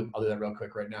 I'll do that real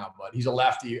quick right now. But he's a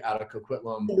lefty out of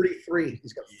Coquitlam. 43.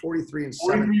 He's got 43 and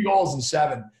 7. 43 goals and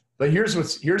 7. But here's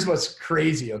what's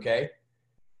crazy. Okay,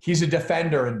 he's a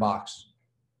defender in box.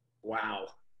 Wow.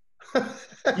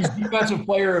 He's defensive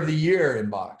player of the year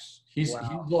in box. He's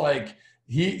like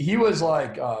he was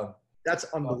like. That's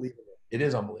unbelievable. It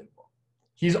is unbelievable.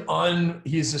 He's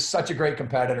just such a great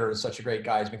competitor and such a great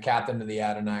guy. He's been captain of the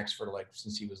Adanacs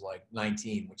since he was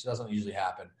 19, which doesn't usually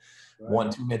happen. Right.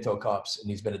 Won 2 Minto Cups, and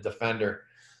he's been a defender.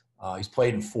 He's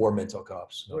played in 4 Minto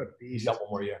Cups. What a beast. He's got one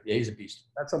more year. Yeah, he's a beast.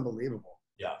 That's unbelievable.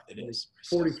 Yeah, it is.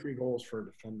 43 goals for a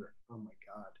defender. Oh my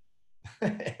God.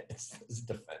 it's a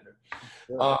defender.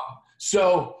 Yeah.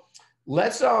 So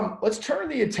let's turn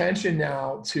the attention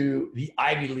now to the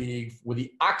Ivy League with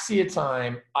the Oxia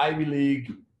Time Ivy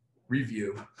League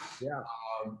review. Yeah.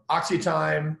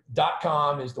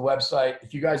 OxiaTime.com is the website.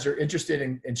 If you guys are interested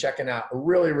in checking out a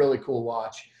really, really cool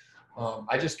watch,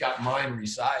 I just got mine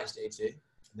resized, AT.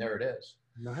 There it is.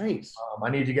 Nice. I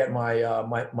need to get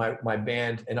my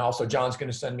band, and also John's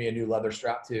going to send me a new leather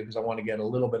strap too, because I want to get a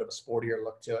little bit of a sportier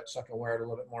look to it, so I can wear it a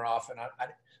little bit more often.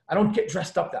 I don't get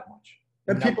dressed up that much.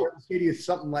 And people say to you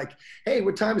something like, "Hey,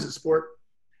 what time is it, sport?"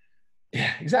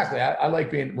 Yeah, exactly. I like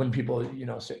when people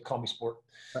call me sport.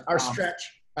 Our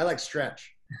Stretch. I like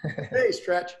Stretch. Hey,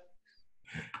 Stretch.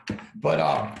 But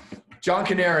John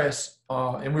Canaris,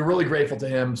 and we're really grateful to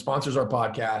him, sponsors our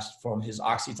podcast from his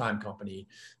Oxy Time company.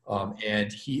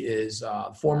 And he is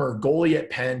former goalie at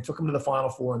Penn, took him to the Final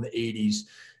Four in the 80s.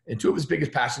 And 2 of his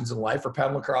biggest passions in life are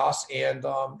Penn lacrosse and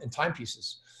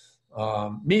timepieces.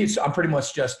 Me, I'm pretty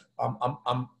much just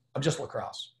I'm just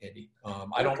lacrosse, Andy.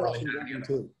 I don't really have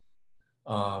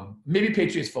maybe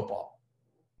Patriots football.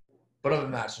 But other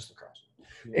than that, it's just lacrosse.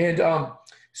 And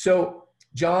so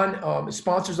John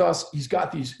sponsors us. He's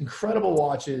got these incredible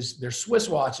watches. They're Swiss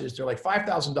watches. They're like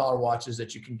 $5,000 watches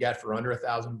that you can get for under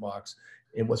 $1,000.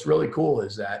 And what's really cool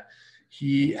is that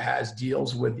he has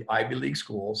deals with the Ivy League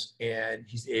schools, and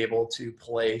he's able to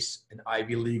place an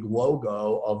Ivy League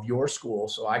logo of your school.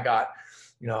 So I got,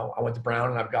 I went to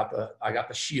Brown, and I got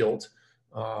the shield.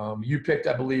 You picked,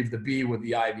 I believe, the B with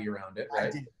the Ivy around it, right?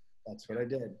 I did. That's what I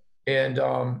did. And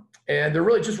they're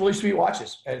really sweet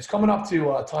watches. And it's coming up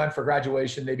to time for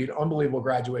graduation. They'd be an unbelievable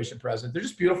graduation present. They're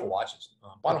just beautiful watches.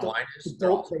 Bottom line is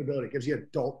adult credibility. It gives you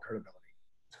adult credibility.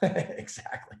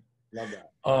 Exactly. Love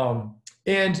that.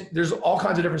 And there's all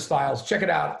kinds of different styles. Check it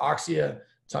out,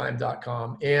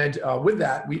 OxiaTime.com. And with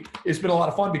that, it's been a lot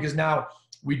of fun because now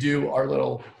we do our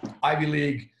little Ivy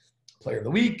League Player of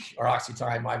the Week, our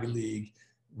OxyTime Ivy League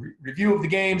review of the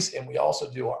games, and we also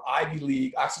do our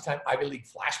OxyTime Ivy League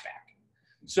flashback.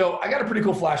 So I got a pretty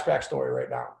cool flashback story right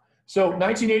now. So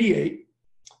 1988,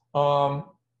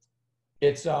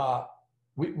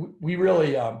 we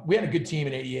really we had a good team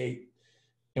in '88,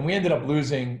 and we ended up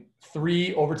losing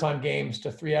 3 overtime games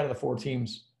to 3 out of the 4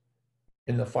 teams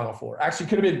in the Final Four. Actually, it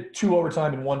could have been 2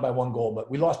 overtime and 1 by 1 goal, but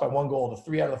we lost by 1 goal to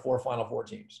 3 out of the 4 Final Four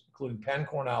teams, including Penn,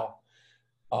 Cornell,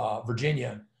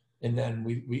 Virginia. And then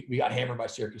we got hammered by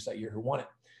Syracuse that year, who won it.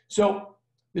 So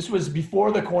This was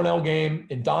before the Cornell game,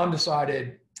 and Don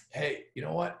decided, hey, you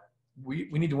know what? We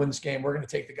need to win this game. We're going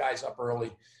to take the guys up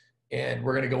early, and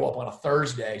we're going to go up on a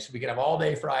Thursday so we can have all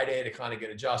day Friday to kind of get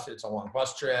adjusted. It's a long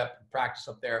bus trip, practice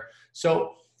up there.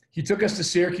 So he took us to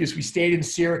Syracuse. We stayed in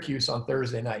Syracuse on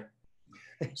Thursday night.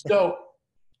 So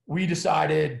we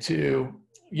decided to,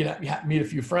 meet a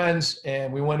few friends,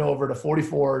 and we went over to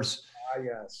 44s.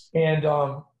 Yes. And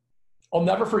I'll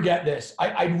never forget this.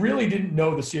 I really didn't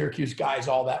know the Syracuse guys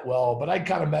all that well, but I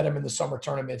kind of met him in the summer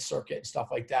tournament circuit and stuff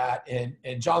like that.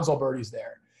 And John Zalberti's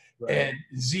there. Right. And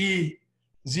Z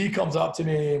comes up to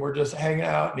me, and we're just hanging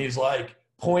out, and he's like,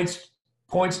 points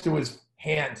to his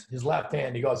hand, his left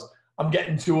hand. He goes, I'm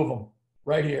getting 2 of them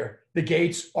right here. The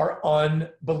gates are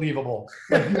unbelievable.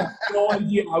 Like, you have no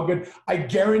idea how good. I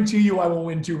guarantee you I will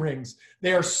win 2 rings.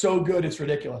 They are so good, it's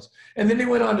ridiculous. And then he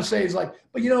went on to say, he's like,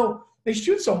 but they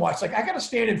shoot so much. Like, I got to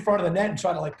stand in front of the net and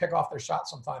try to pick off their shot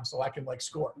sometimes so I can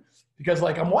score, because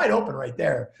I'm wide open right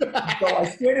there. So I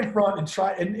stand in front and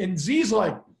try. And Z's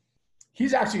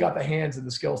he's actually got the hands and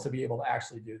the skills to be able to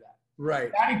actually do that.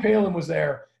 Right. Matty Palin was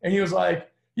there, and he was like,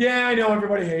 yeah, I know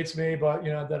everybody hates me, but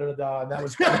da-da-da-da. And that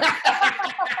was good.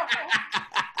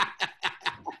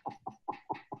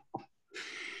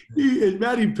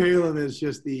 Matty Palin is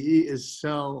he is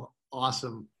so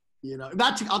awesome.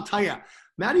 I'll tell you,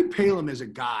 Matty Palin is a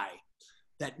guy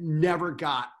that never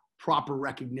got proper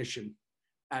recognition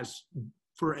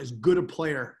for as good a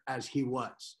player as he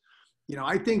was.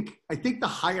 I think the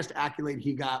highest accolade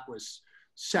he got was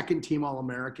second team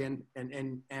All-American,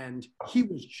 and he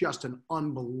was just an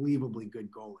unbelievably good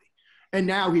goalie. And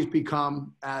now he's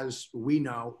become, as we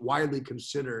know, widely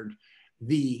considered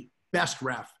the best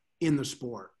ref in the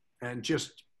sport, and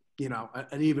just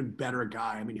an even better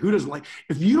guy. I mean, who doesn't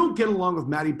if you don't get along with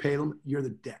Matty Palin, you're the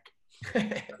dick.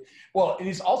 Well, and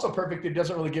he's also perfect. He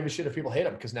doesn't really give a shit if people hate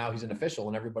him, because now he's an official,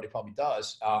 and everybody probably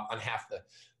does. On half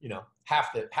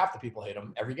the people hate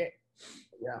him every game.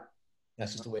 Yeah,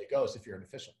 that's just the way it goes if you're an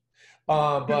official.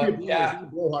 But yeah,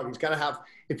 he's got to have.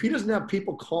 If he doesn't have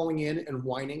people calling in and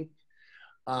whining,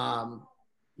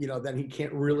 then he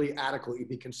can't really adequately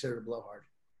be considered a blowhard.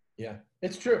 Yeah,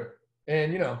 it's true.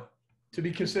 And to be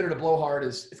considered a blowhard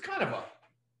it's kind of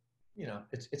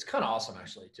it's kind of awesome,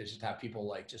 actually, to just have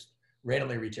people just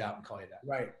randomly reach out and call you that.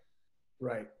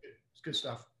 Right. It's good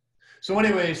stuff. So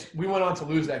anyways, we went on to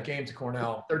lose that game to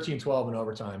Cornell, 13-12 in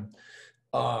overtime.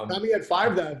 Tommy had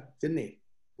 5 then, didn't he?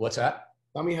 What's that?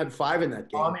 Tommy had 5 in that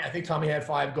game. I think Tommy had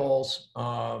 5 goals.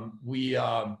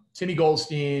 Timmy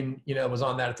Goldstein, was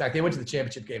on that attack. They went to the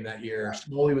championship game that year.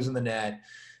 Smoley was in the net.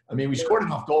 I mean, we scored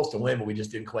enough goals to win, but we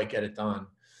just didn't quite get it done.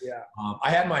 Yeah.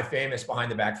 I had my famous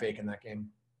behind the back fake in that game.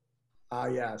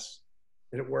 Yes.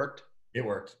 And it worked? It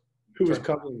worked. Who was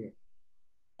covering you?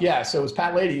 Yeah, so it was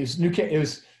Pat Leahy. It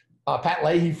was Pat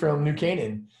Leahy from New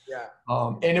Canaan. Yeah.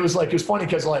 And it was funny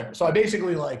because so I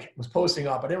basically was posting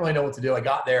up. I didn't really know what to do. I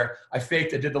got there. I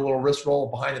faked. I did the little wrist roll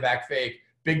behind the back fake,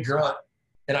 big grunt,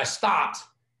 and I stopped.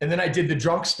 And then I did the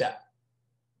drunk step.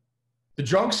 The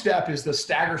drunk step is the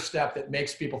stagger step that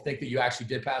makes people think that you actually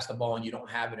did pass the ball and you don't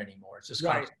have it anymore. It's just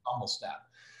kind of a stumble step.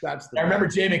 I remember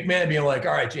Jay McMahon being like,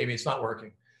 all right, Jamie, it's not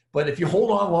working. But if you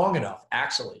hold on long enough,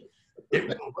 actually, it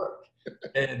will work.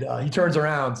 And he turns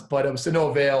around, but it was to no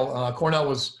avail. Cornell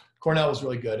was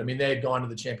really good. I mean, they had gone to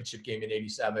the championship game in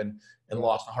 '87 and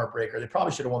lost a heartbreaker. They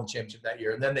probably should have won the championship that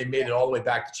year. And then they made it all the way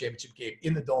back to championship game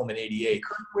in the Dome in '88.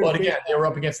 But again, they were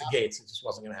up against the gates. It just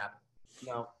wasn't going to happen.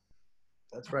 No.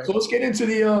 That's right. So let's get into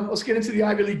the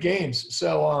Ivy League games.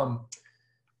 So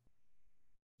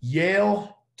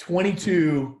Yale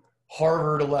 22,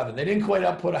 Harvard 11. They didn't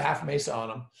quite put a half mesa on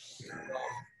them.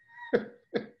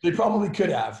 They probably could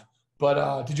have.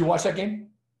 But did you watch that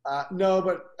game? No,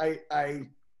 but I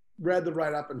read the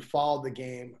write-up and followed the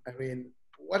game. I mean,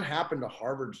 what happened to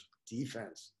Harvard's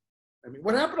defense? I mean,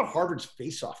 what happened to Harvard's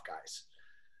face-off guys?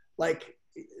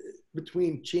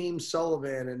 Between James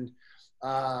Sullivan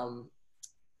and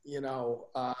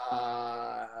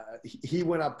he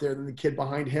went up there. Then the kid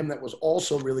behind him that was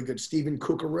also really good, Steven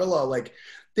Cucurilla.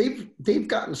 They've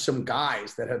gotten some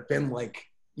guys that have been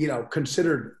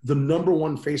considered the number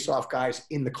 1 face-off guys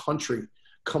in the country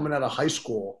coming out of high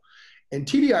school. And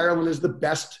TD Ireland is the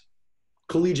best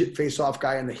collegiate face-off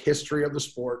guy in the history of the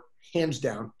sport, hands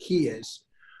down. He is.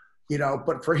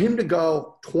 But for him to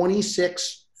go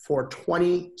 26 for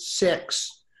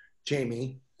 26,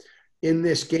 Jamie, in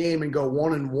this game and go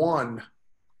 1-1,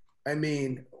 I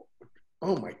mean,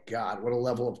 oh my God, what a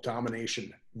level of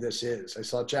domination this is. I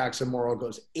saw Jackson Morrow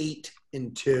goes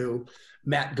 8-2.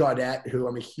 Matt Gaudette, who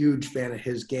I'm a huge fan of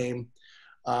his game.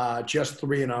 just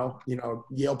 3-0. You know,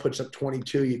 Yale puts up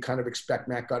 22. You kind of expect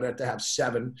Matt Gaudet to have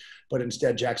 7, but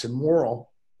instead Jackson Morrill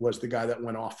was the guy that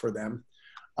went off for them.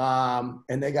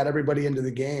 And they got everybody into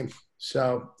the game.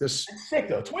 So this it's sick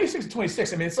though.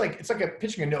 26-26. I mean, it's like a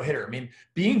pitching a no-hitter. I mean,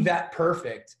 being that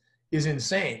perfect is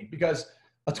insane because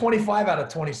a 25 out of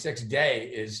 26 day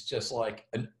is just like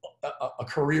a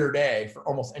career day for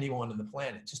almost anyone on the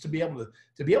planet. Just to be able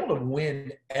to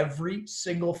win every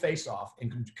single face-off,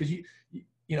 and because you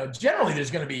know generally there's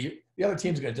going to be the other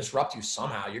team's going to disrupt you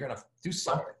somehow. You're going to do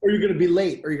something, or you're going to be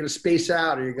late, or you're going to space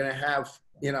out, or you're going to have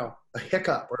a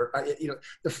hiccup, or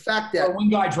the fact that one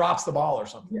guy drops the ball or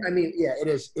something. I mean, yeah, it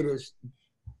is.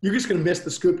 You're just going to miss the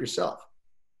scoop yourself.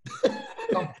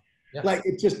 Yeah. Like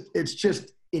it's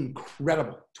just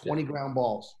incredible. 20 ground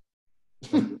balls.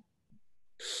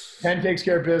 10 takes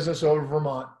care of business over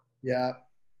Vermont. Yeah.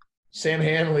 Sam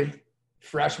Hanley,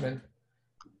 freshman.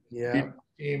 Yeah.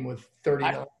 Team with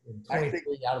 39 and I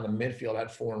 23 out of the midfield had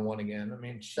 4-1 again. I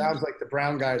mean, sounds like the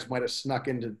Brown guys might have snuck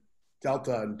into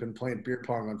Delta and been playing beer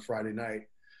pong on Friday night.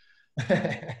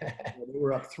 They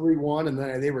were up 3-1, and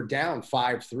then they were down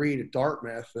 5-3 to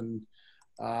Dartmouth, and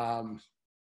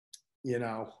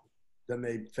then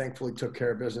they thankfully took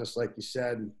care of business, like you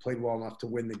said, and played well enough to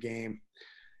win the game.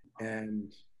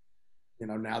 And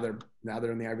now they're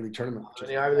in the Ivy League tournament.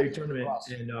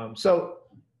 And so,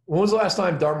 when was the last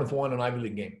time Dartmouth won an Ivy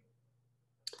League game?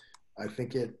 I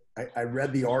think I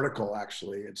read the article,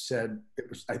 actually. It said it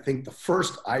was, I think, the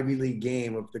first Ivy League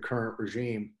game of the current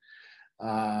regime,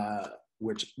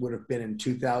 which would have been in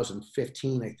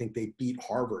 2015. I think they beat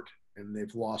Harvard, and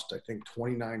they've lost, I think,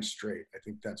 29 straight. I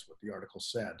think that's what the article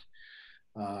said,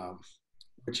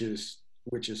 which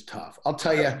is tough. I'll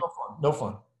tell you. No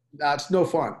fun. It's no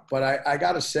fun. But I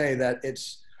got to say that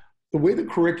it's the way the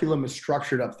curriculum is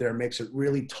structured up there makes it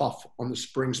really tough on the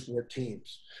spring sport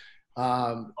teams.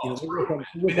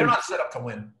 They're not set up to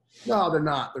win. No, they're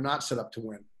not. They're not set up to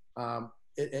win.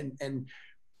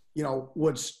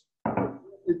 What's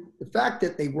the fact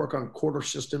that they work on quarter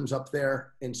systems up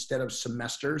there instead of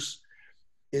semesters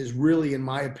is really, in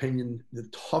my opinion, the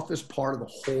toughest part of the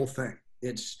whole thing.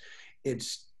 It's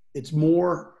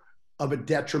more of a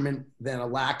detriment than a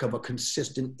lack of a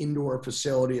consistent indoor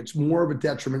facility. It's more of a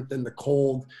detriment than the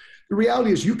cold. The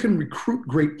reality is you can recruit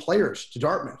great players to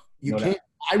Dartmouth. You can't.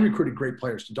 I recruited great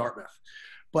players to Dartmouth.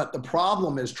 But the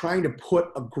problem is trying to put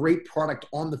a great product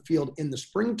on the field in the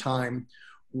springtime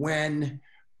when,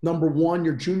 number one,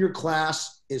 your junior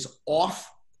class is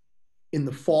off in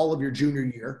the fall of your junior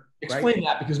year. Explain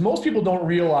that, because most people don't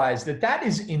realize that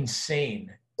is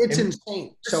insane. It's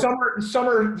insane. So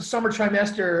summer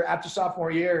trimester after sophomore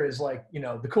year is like,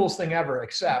 the coolest thing ever,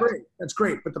 except. That's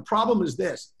great. But the problem is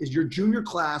this, is your junior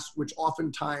class, which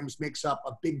oftentimes makes up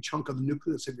a big chunk of the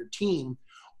nucleus of your team,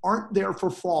 aren't there for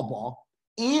fall ball.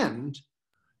 And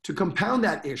to compound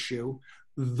that issue,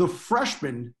 the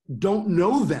freshmen don't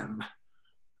know them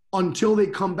until they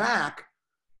come back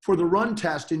for the run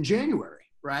test in January,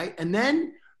 right? And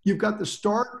then you've got the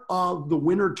start of the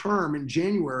winter term in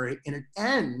January, and it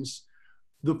ends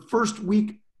the first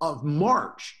week of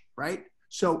March, right?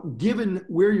 So given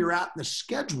where you're at in the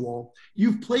schedule,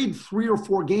 you've played 3 or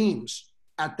 4 games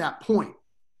at that point,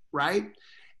 right?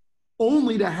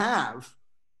 Only to have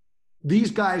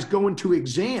these guys go into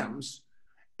exams,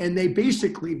 and they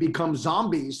basically become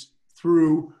zombies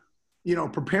through,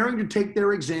 preparing to take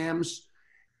their exams.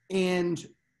 And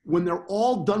when they're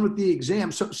all done with the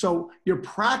exam, so your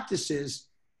practices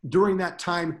during that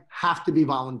time have to be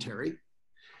voluntary.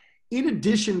 In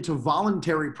addition to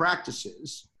voluntary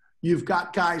practices, you've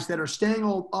got guys that are staying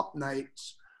all up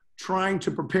nights trying to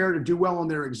prepare to do well on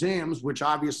their exams, which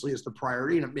obviously is the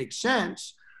priority, and it makes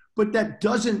sense, but that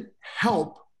doesn't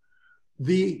help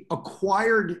the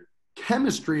acquired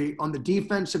chemistry on the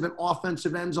defensive and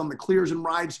offensive ends, on the clears and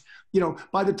rides.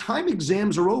 By the time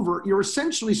exams are over, you're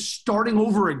essentially starting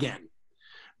over again.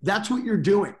 That's what you're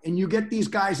doing. And you get these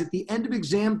guys at the end of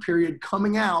exam period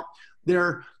coming out. They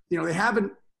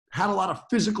haven't had a lot of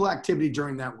physical activity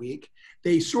during that week.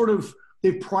 They've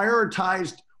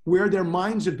prioritized where their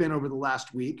minds have been over the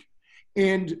last week.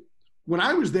 And when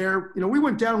I was there, we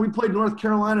went down and we played North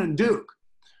Carolina and Duke,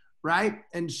 right?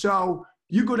 And so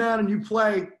you go down and you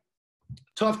play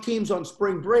tough teams on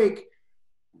spring break.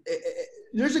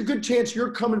 There's a good chance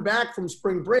you're coming back from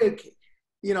spring break,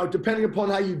 depending upon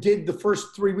how you did the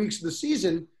first 3 weeks of the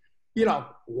season,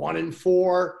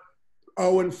 1-4,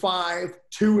 0-5,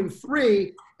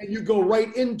 2-3, and you go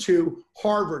right into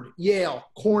Harvard, Yale,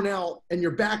 Cornell, and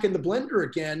you're back in the blender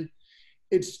again.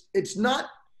 It's not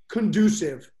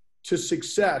conducive to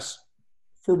success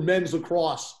for men's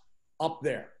lacrosse up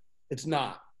there. It's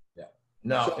not.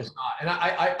 No, So- it's not. And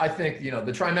I think,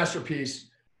 the trimester piece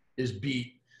is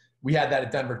beat. We had that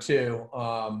at Denver too.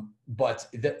 But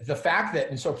the fact that,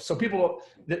 and so people,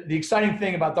 the exciting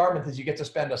thing about Dartmouth is you get to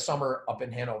spend a summer up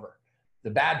in Hanover. The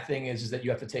bad thing is that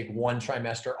you have to take one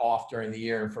trimester off during the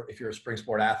year. And if you're a spring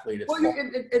sport athlete,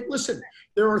 it's listen,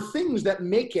 there are things that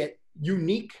make it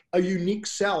a unique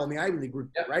cell in the Ivy League group,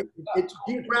 right? It's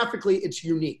geographically, it's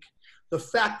unique. The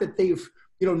fact that they've,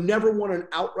 never won an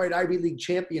outright Ivy League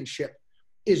championship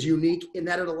is unique in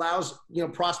that it allows,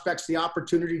 prospects the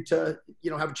opportunity to,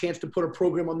 have a chance to put a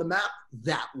program on the map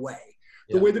that way.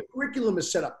 The way the curriculum is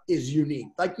set up is unique.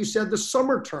 Like you said, the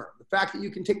summer term, the fact that you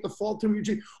can take the fall term,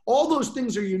 all those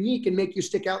things are unique and make you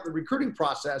stick out in the recruiting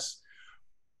process.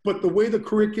 But the way the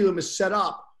curriculum is set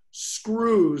up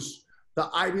screws the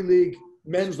Ivy League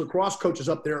men's lacrosse coaches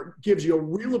up there, gives you a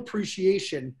real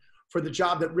appreciation for the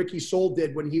job that Ricky Soule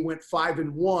did when he went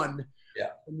 5-1.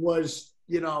 Yeah. Was,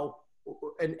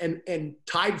 and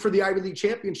tied for the Ivy League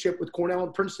championship with Cornell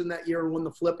and Princeton that year and won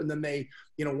the flip. And then they,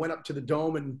 went up to the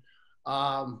Dome and,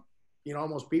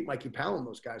 almost beat Mikey Powell and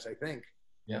those guys, I think.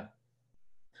 Yeah.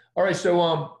 All right.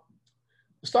 So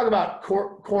let's talk about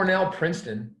Cornell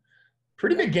Princeton.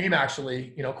 Pretty big game,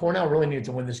 actually. Cornell really needed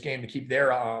to win this game to keep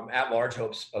their at-large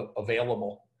hopes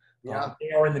available. Yeah. They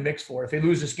are in the mix for it. If they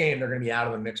lose this game, they're going to be out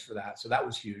of the mix for that. So that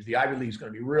was huge. The Ivy League is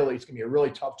going to be it's going to be a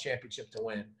really tough championship to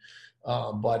win.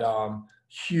 But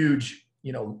huge,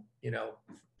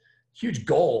 huge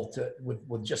goal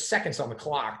with just seconds on the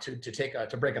clock to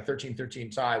break a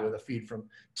 13-13 tie with a feed from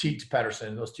Teat to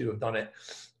Pedersen. Those two have done it,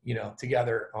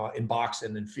 together in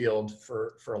boxing and field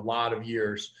for a lot of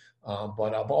years.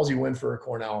 But ballsy win for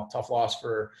Cornell, tough loss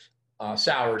for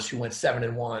Sowers, who went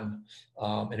 7-1,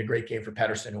 and a great game for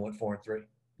Pedersen, who went 4-3.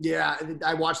 Yeah,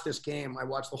 I watched this game. I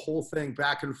watched the whole thing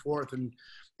back and forth, and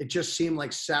it just seemed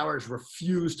like Sowers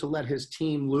refused to let his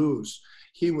team lose.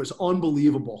 He was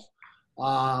unbelievable.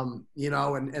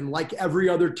 And like every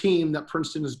other team that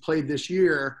Princeton has played this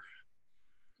year,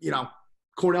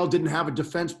 Cornell didn't have a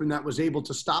defenseman that was able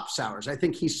to stop Sowers. I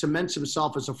think he cements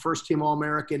himself as a first-team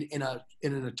All-American in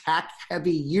an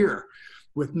attack-heavy year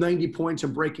with 90 points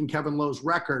and breaking Kevin Lowe's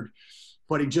record,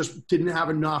 but he just didn't have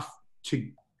enough to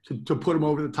put him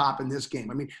over the top in this game.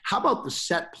 I mean, how about the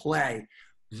set play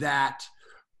that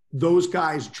those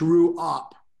guys drew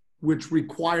up, which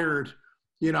required,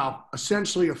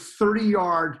 essentially a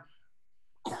 30-yard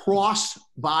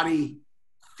cross-body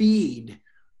feed,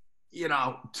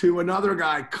 to another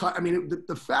guy. I mean,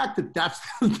 the fact that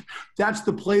that's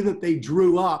the play that they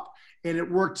drew up and it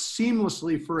worked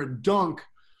seamlessly for a dunk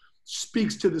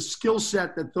speaks to the skill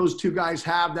set that those two guys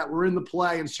have that were in the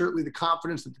play, and certainly the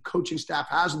confidence that the coaching staff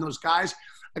has in those guys.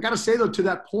 I got to say, though, to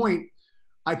that point,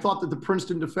 I thought that the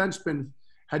Princeton defenseman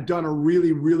had done a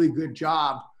really, really good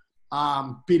job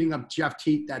beating up Jeff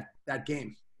Teat that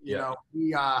game.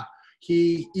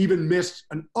 He even missed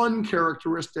an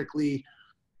uncharacteristically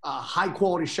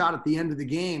high-quality shot at the end of the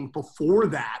game before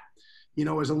that,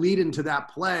 as a lead into that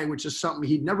play, which is something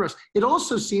he'd never – it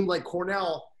also seemed like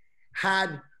Cornell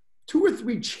had 2 or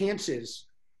 3 chances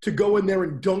to go in there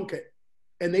and dunk it,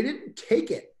 and they didn't take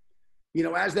it,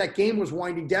 as that game was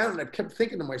winding down. And I kept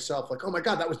thinking to myself, like, oh, my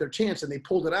God, that was their chance, and they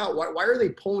pulled it out. Why are they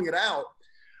pulling it out?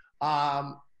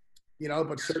 But they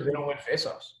don't win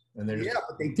faceoffs. But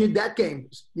they did that game.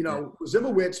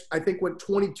 Zimowitz, I think, went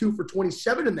 22 for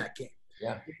 27 in that game.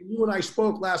 Yeah. You and I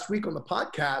spoke last week on the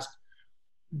podcast.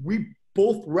 We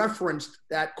both referenced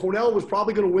that Cornell was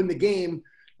probably going to win the game.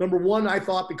 Number one, I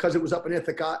thought because it was up in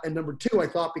Ithaca. And number two, I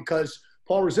thought because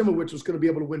Paul Razimowicz was going to be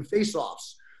able to win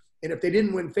faceoffs. And if they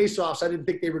didn't win faceoffs, I didn't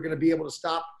think they were going to be able to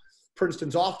stop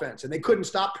Princeton's offense. And they couldn't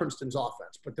stop Princeton's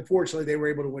offense. But fortunately, they were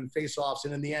able to win faceoffs.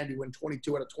 And in the end, you win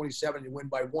 22 out of 27. You win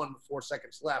by 1 with 4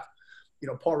 seconds left.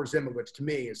 Paul Razimowicz, to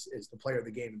me, is the player of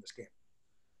the game in this game.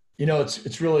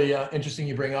 It's really interesting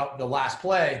you bring up the last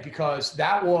play, because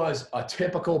that was a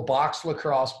typical box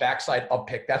lacrosse backside up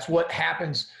pick. That's what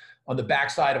happens on the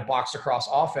backside of box lacrosse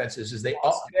offenses is they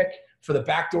up pick for the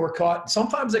backdoor cut.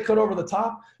 Sometimes they cut over the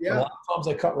top. Yeah. A lot of times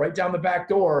they cut right down the back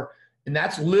door. And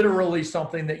that's literally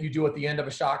something that you do at the end of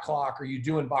a shot clock, or you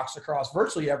do in box lacrosse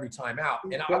virtually every time out.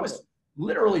 And I was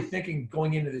literally thinking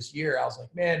going into this year, I was like,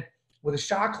 man, with a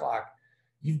shot clock,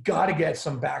 you've got to get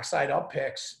some backside up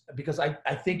picks, because I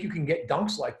think you can get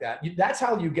dunks like that. That's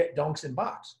how you get dunks in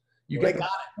box. They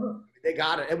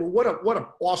got it. And what an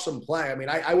awesome play. I mean,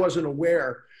 I wasn't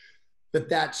aware that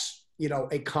that's,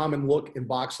 a common look in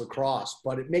box lacrosse,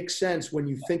 but it makes sense when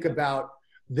you think about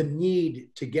the need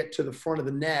to get to the front of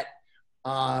the net,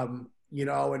 and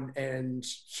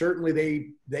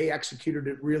certainly they executed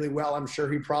it really well. I'm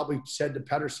sure he probably said to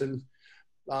Pedersen,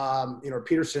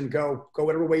 Peterson, go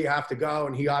whatever way you have to go.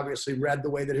 And he obviously read the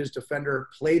way that his defender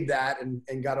played that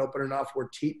and got open enough where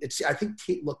I think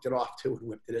Teat looked it off too and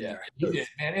whipped it in there. He did,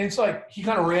 man. And it's like he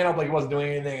kind of ran up like he wasn't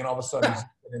doing anything, and all of a sudden he's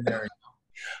in there.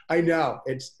 I know.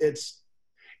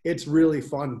 It's really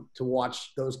fun to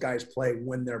watch those guys play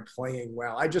when they're playing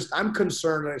well. I'm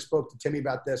concerned, and I spoke to Timmy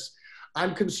about this.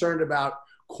 I'm concerned about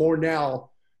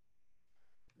Cornell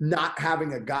not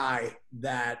having a guy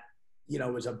that,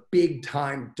 is a big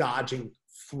time dodging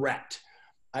threat.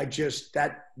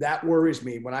 That worries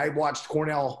me. When I watched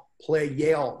Cornell play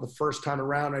Yale the first time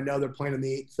around, I know they're playing in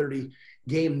the 8:30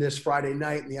 game this Friday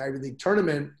night in the Ivy League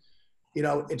tournament.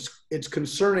 It's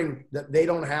concerning that they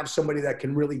don't have somebody that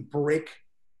can really break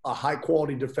a high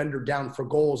quality defender down for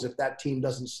goals if that team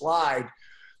doesn't slide.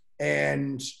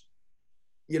 And,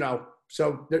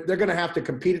 so they're going to have to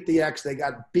compete at the X. They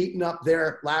got beaten up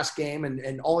their last game,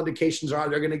 and all indications are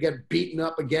they're going to get beaten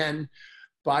up again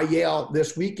by Yale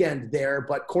this weekend there.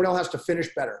 But Cornell has to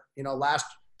finish better. Last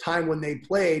time when they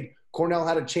played, Cornell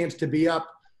had a chance to be up,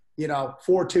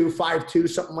 4-2, 5-2,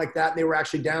 something like that. And they were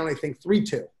actually down, I think,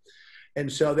 3-2.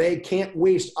 And so they can't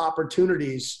waste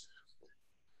opportunities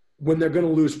when they're going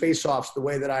to lose faceoffs the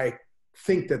way that I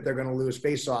think that they're going to lose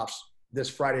faceoffs this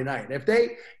Friday night. And if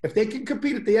they can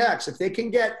compete at the X, if they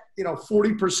can get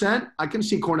 40%, I can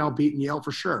see Cornell beating Yale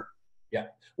for sure. Yeah.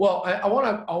 Well, I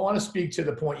want to speak to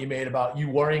the point you made about you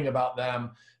worrying about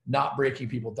them not breaking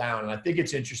people down, and I think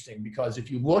it's interesting because if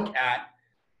you look at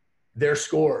their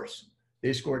scores,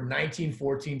 they scored 19,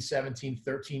 14, 17,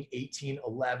 13, 18,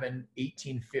 11,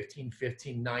 18, 15,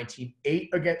 15, 19, 8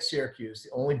 against Syracuse,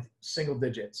 the only single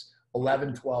digits,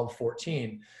 11, 12,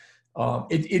 14.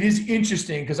 It is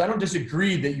interesting because I don't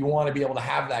disagree that you want to be able to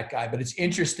have that guy, but it's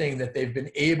interesting that they've been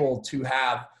able to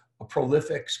have a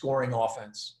prolific scoring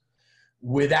offense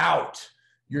without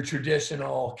your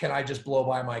traditional, can I just blow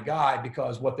by my guy?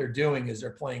 Because what they're doing is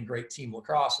they're playing great team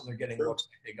lacrosse and they're getting looks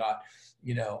like they got,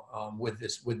 with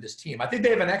this team. I think they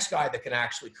have an X guy that can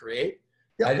actually create.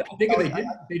 Yeah. I think if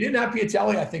they didn't have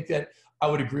Piatelli, I think that I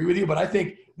would agree with you, but I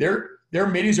think their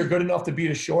middies are good enough to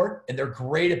beat a short, and they're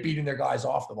great at beating their guys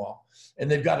off the ball. And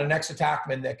they've got an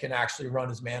ex-attackman that can actually run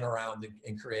his man around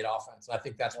and create offense. I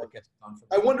think that's what gets done for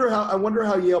them. I wonder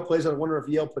how Yale plays. I wonder if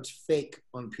Yale puts fake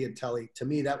on Piatelli. To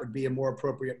me, that would be a more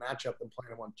appropriate matchup than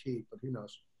playing him on T, but who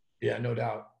knows? Yeah, no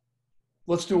doubt.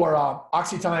 Let's do our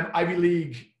OxyTime Ivy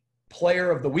League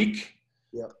Player of the Week.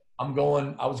 Yeah. I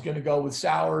was going to go with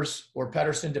Sowers or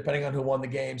Pedersen, depending on who won the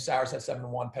game. Sowers had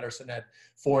 7-1. Pedersen had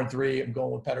 4-3. I'm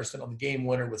going with Pedersen on the game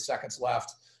winner with seconds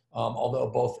left.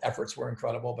 Although both efforts were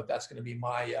incredible, but that's going to be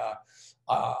my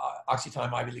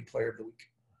OxyTime Ivy League Player of the Week.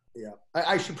 Yeah.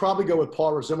 I should probably go with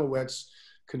Paul Razimowicz,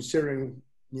 considering,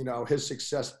 his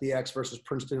success at the X versus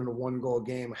Princeton in a 1-goal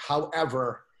game.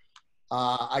 However,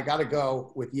 I got to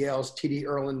go with Yale's TD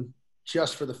Ierlan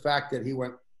just for the fact that he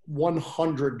went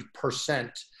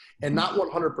 100%. And not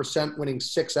 100% winning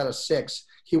 6 out of 6.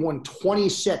 He won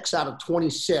 26 out of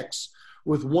 26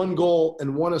 with 1 goal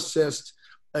and 1 assist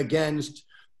against,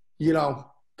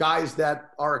 guys that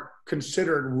are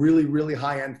considered really, really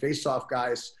high-end face-off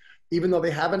guys, even though they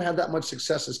haven't had that much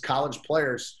success as college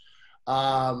players.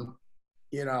 TD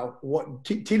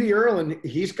Ierlan,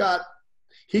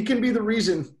 he can be the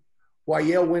reason why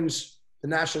Yale wins the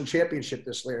national championship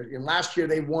this year. And last year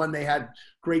they won. They had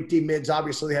great D-mids.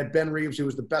 Obviously, they had Ben Reeves, who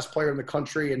was the best player in the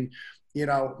country. And,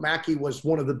 Mackey was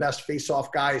one of the best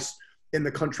face-off guys in the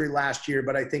country last year.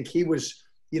 But I think he was,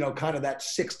 kind of that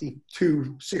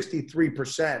 62,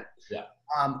 63%. Yeah.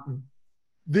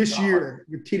 This year,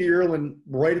 with TD Ierlan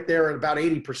right there at about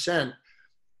 80%,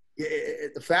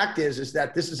 the fact is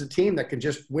that this is a team that can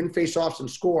just win face-offs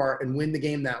and score and win the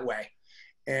game that way.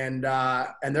 And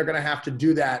they're going to have to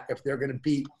do that if they're going to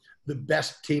beat the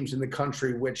best teams in the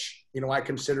country, which, I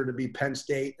consider to be Penn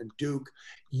State and Duke.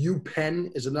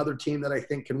 UPenn is another team that I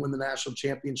think can win the national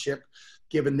championship,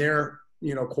 given their,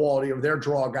 quality of their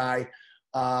draw guy.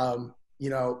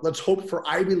 Let's hope for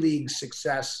Ivy League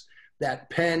success that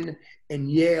Penn and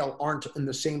Yale aren't in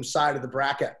the same side of the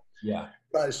bracket. Yeah.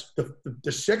 Because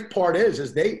the sick part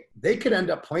is they could end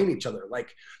up playing each other.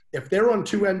 Like if they're on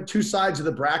two sides of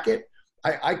the bracket,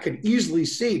 I could easily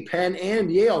see Penn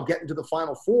and Yale getting to the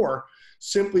Final Four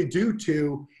simply due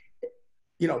to,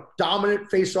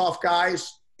 dominant face-off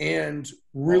guys and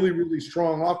really, really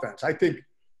strong offense. I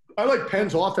like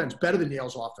Penn's offense better than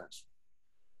Yale's offense,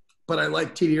 but I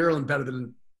like TD Ierlan better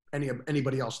than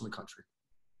anybody else in the country.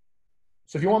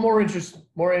 So if you want more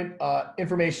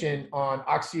information on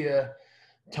Oxia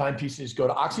timepieces, go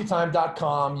to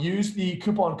oxytime.com. Use the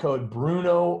coupon code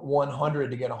Bruno100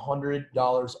 to get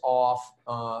 $100 off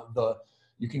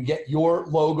You can get your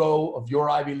logo of your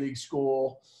Ivy League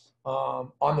school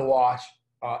on the watch.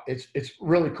 It's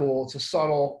really cool. It's a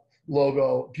subtle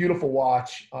logo, beautiful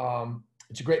watch.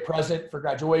 It's a great present for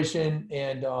graduation,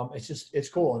 and it's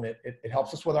cool, and it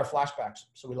helps us with our flashbacks,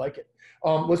 so we like it.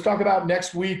 Let's talk about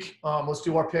next week. Let's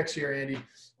do our picks here, Andy.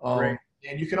 Great.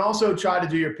 And you can also try to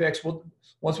do your picks.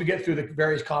 Once we get through the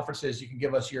various conferences, you can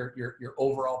give us your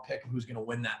overall pick of who's going to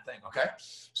win that thing. Okay.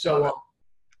 So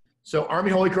Army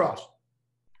Holy Cross.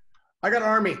 I got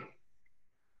Army.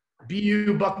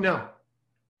 BU Bucknell.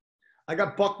 I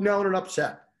got Bucknell in an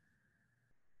upset.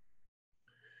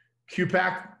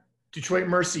 QPAC Detroit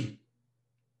Mercy.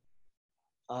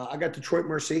 I got Detroit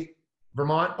Mercy.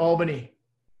 Vermont Albany.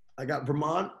 I got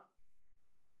Vermont.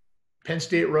 Penn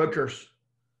State Rutgers.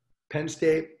 Penn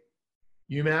State.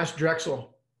 UMass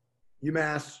Drexel.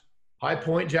 UMass. High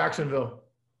Point Jacksonville.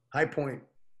 High Point.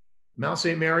 Mount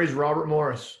St. Mary's Robert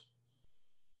Morris.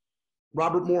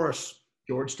 Robert Morris.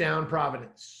 Georgetown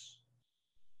Providence.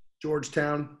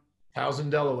 Georgetown. Towson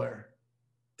Delaware.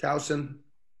 Towson.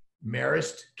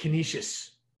 Marist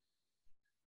Canisius.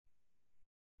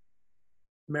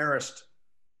 Marist.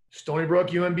 Stony Brook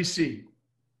UMBC.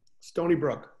 Stony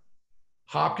Brook.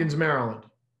 Hopkins Maryland.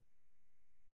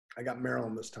 I got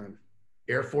Maryland this time.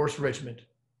 Air Force Richmond.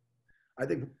 I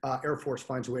think Air Force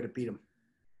finds a way to beat them.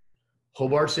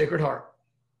 Hobart Sacred Heart.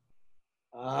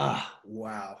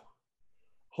 Wow.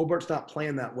 Hobart's not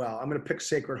playing that well. I'm going to pick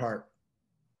Sacred Heart.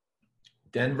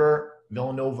 Denver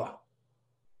Villanova.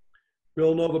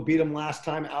 Villanova beat them last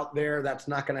time out there. That's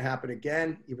not going to happen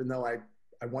again, even though I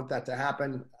want that to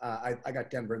happen. I got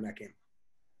Denver in that game.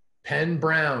 Penn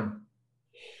Brown.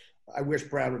 I wish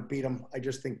Brown would beat them. I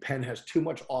just think Penn has too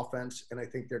much offense, and I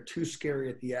think they're too scary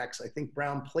at the X. I think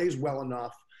Brown plays well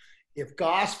enough. If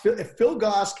Phil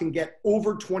Goss can get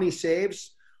over 20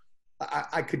 saves,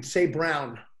 I could say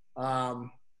Brown. And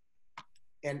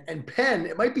Penn,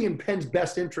 it might be in Penn's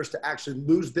best interest to actually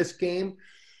lose this game,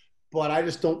 but I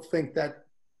just don't think that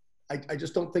I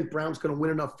just don't think Brown's going to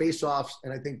win enough faceoffs,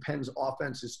 and I think Penn's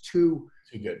offense is too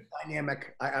good,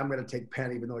 dynamic. I'm going to take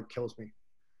Penn, even though it kills me.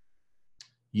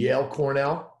 Yale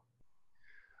Cornell.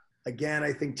 Again,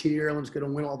 I think T.D. Ierlan's going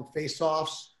to win all the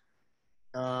faceoffs.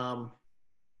 And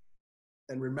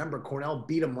remember, Cornell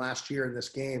beat him last year in this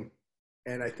game,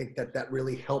 and I think that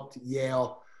really helped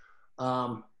Yale.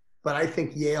 But I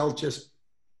think Yale is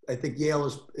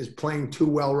playing too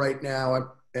well right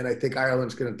now, and I think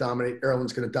Ireland's going to dominate.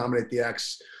 Ireland's going to dominate the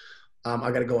X.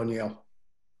 I got to go on Yale.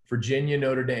 Virginia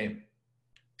Notre Dame.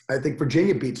 I think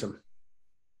Virginia beats them.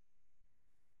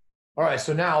 All right,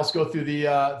 so now let's go through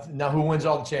now who wins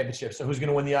all the championships. So who's going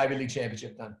to win the Ivy League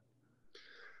championship then?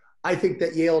 I think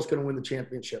that Yale is going to win the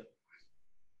championship.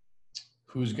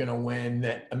 Who's going to win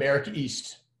the America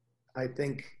East? I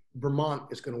think Vermont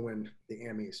is going to win the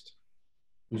Am East.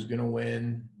 Who's going to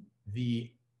win the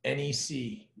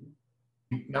NEC?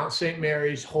 Mount St.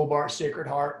 Mary's, Hobart Sacred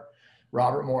Heart,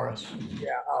 Robert Morris.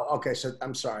 Yeah. Okay. So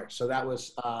I'm sorry. So that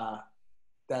was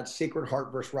that's Sacred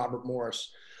Heart versus Robert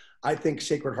Morris. I think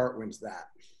Sacred Heart wins that.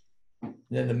 And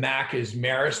then the MAC is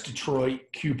Marist, Detroit,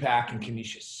 QPAC, and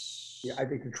Canisius. Yeah, I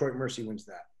think Detroit Mercy wins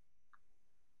that.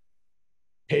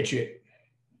 Patriot.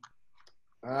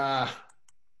 I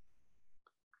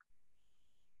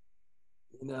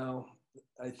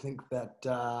think that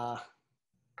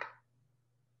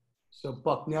so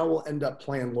Bucknell will end up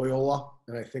playing Loyola,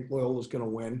 and I think Loyola's going to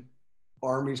win.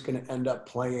 Army's going to end up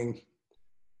playing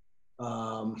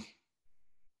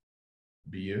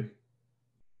BU?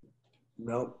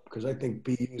 No, because I think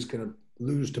BU is going to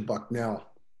lose to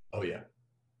Bucknell. Oh, yeah.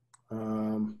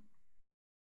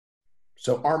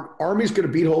 So Army's going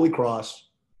to beat Holy Cross.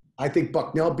 I think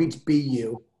Bucknell beats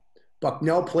BU.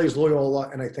 Bucknell plays Loyola,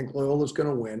 and I think Loyola's going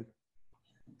to win.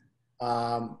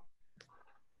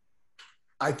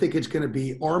 I think it's going to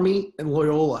be Army and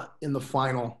Loyola in the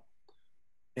final,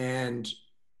 and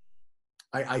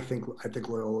I think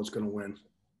Loyola's going to win.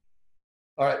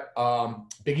 All right,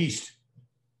 Big East.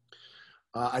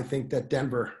 I think that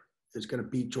Denver is going to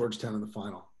beat Georgetown in the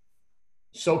final.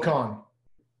 SoCon.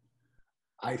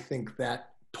 I think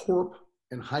that Torp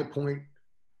and High Point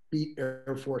beat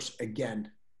Air Force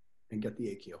again and get the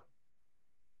AQ.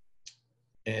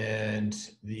 And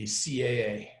the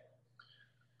CAA.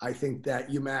 I think that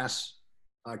UMass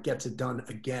gets it done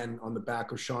again on the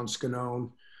back of Sean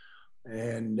Scanone.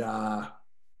 And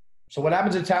so what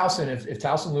happens at Towson if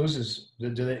Towson loses?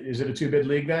 Is it a two-bid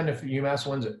league then if UMass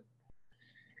wins it?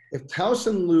 If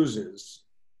Towson loses,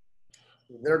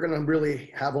 they're going to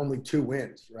really have only 2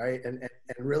 wins, right? And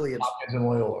really it's Hopkins and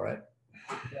Loyola, right?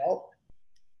 Well,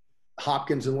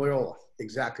 Hopkins and Loyola.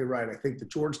 exactly right. I think the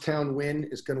Georgetown win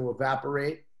is going to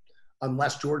evaporate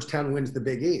unless Georgetown wins the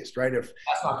Big East, right? That's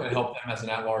not going to help them as an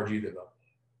at-large either, though.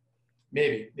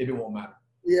 Maybe it won't matter.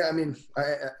 Yeah, I mean,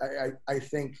 I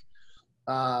think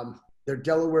their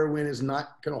Delaware win is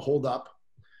not going to hold up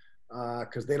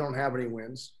because they don't have any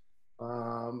wins.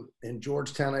 And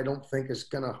Georgetown, I don't think is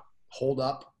going to hold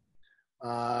up.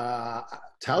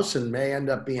 Towson may end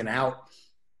up being out.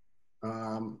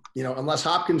 Unless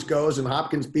Hopkins goes and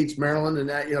Hopkins beats Maryland, and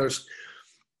that,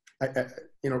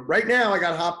 right now I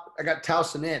got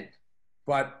Towson in,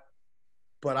 but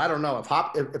I don't know if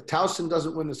Towson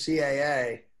doesn't win the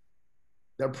CAA,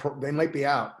 they might be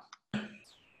out.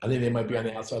 I think they might be on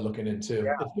the outside looking in too.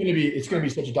 Yeah. It's gonna be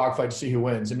such a dogfight to see who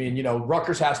wins. I mean,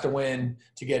 Rutgers has to win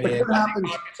to get in.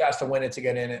 Hopkins has to win it to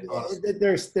get in it.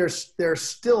 There's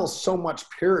still so much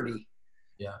parity.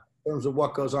 Yeah. In terms of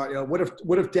what goes on, what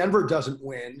if Denver doesn't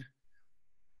win?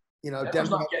 Denver's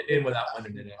not getting in without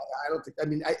winning it. I don't think. I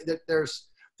mean,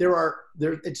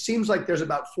 it seems like there's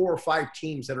about 4 or 5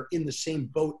 teams that are in the same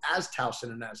boat as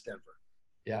Towson and as Denver.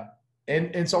 Yeah.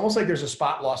 And it's almost like there's a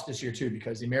spot lost this year too,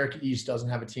 because the America East doesn't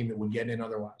have a team that would get in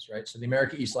otherwise, right? So the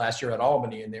America East last year at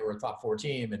Albany, and they were a top 4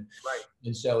 team, and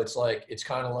so it's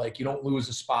kind of like you don't lose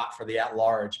a spot for the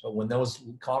at-large, but when those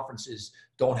conferences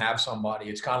don't have somebody,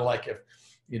 it's kind of like if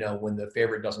when the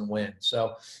favorite doesn't win.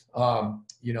 So do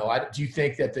you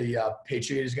think that the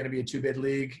Patriot is going to be a 2-bid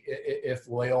league if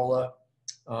Loyola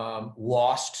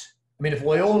lost? I mean, if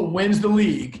Loyola wins the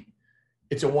league,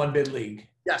 it's a 1-bid league.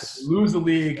 Yes. If you lose the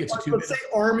league, it's a 2-bid. Let's say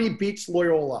Army beats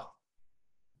Loyola.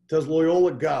 Does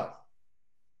Loyola go?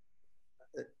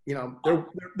 Their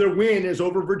win is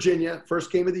over Virginia,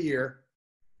 first game of the year.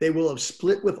 They will have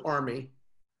split with Army,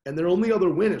 and their only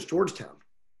other win is Georgetown.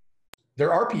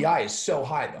 Their RPI is so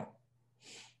high, though.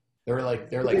 They're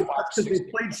like 5,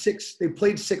 6. They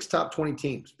played 6 top 20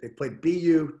 teams. They played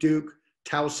BU, Duke,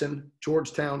 Towson,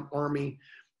 Georgetown, Army,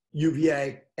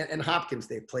 UVA, and Hopkins.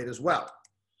 They played as well.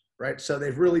 Right, so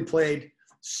they've really played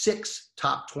 6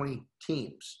 top 20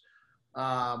 teams,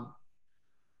 and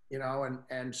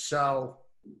so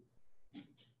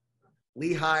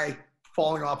Lehigh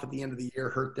falling off at the end of the year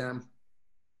hurt them.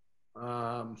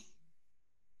 I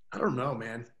don't know,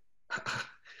 man.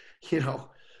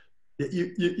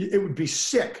 It would be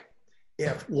sick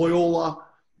if Loyola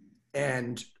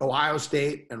and Ohio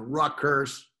State and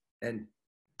Rutgers and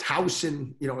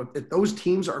Towson, if those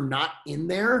teams are not in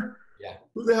there. Yeah.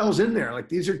 Who the hell's in there? Like,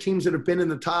 these are teams that have been in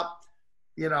the top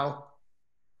 12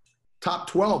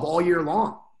 all year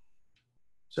long.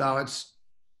 So it's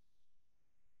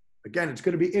going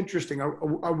to be interesting.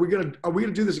 Are we going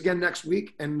to do this again next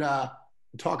week and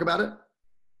talk about it?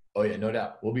 Oh yeah, no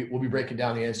doubt. We'll be breaking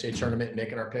down the NCAA tournament and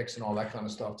making our picks and all that kind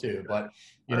of stuff too. But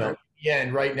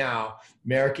again, right now,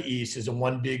 America East is a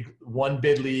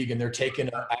 1-bid league, and they're taking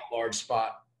an at-large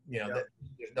spot.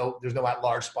 There's no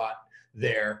at-large spot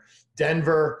there.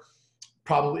 Denver,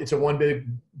 probably it's a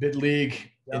 1-bid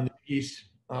league in the East.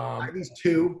 East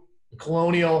 2.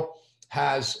 Colonial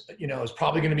is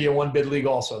probably going to be a 1-bid league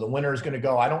also. The winner is going to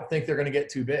go. I don't think they're going to get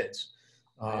 2 bids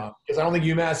because I don't think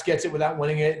UMass gets it without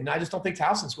winning it, and I just don't think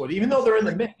Towson's would, even though they're in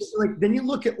the mix. Then you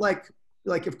look at like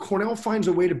if Cornell finds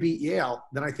a way to beat Yale,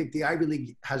 then I think the Ivy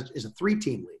League is a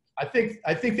 3-team league. I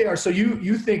think they are. So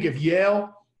you think if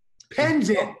Yale, Penn's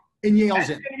in and Yale's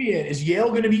in. Is Yale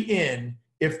going to be in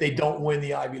if they don't win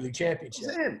the Ivy League championship?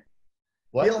 In.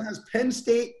 What? Yale has Penn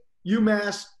State,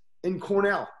 UMass, and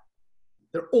Cornell.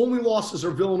 Their only losses are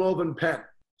Villanova and Penn.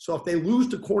 So if they lose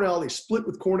to Cornell, they split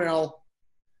with Cornell.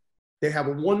 They have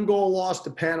a 1-goal loss to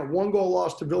Penn, a 1-goal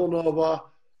loss to Villanova,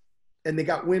 and they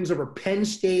got wins over Penn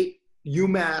State,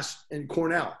 UMass, and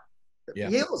Cornell. Yeah.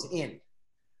 Yale is in,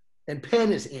 and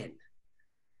Penn is in.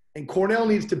 And Cornell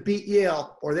needs to beat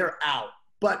Yale or they're out.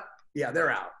 But, yeah, they're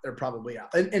out. They're probably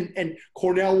out. And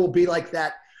Cornell will be like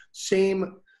that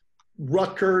same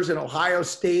Rutgers and Ohio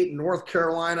State and North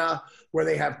Carolina where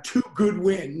they have 2 good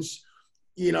wins,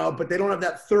 but they don't have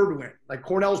that 3rd win. Like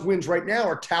Cornell's wins right now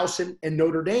are Towson and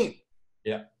Notre Dame.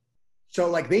 Yeah.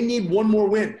 So, they need 1 more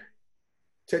win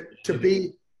to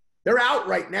be – they're out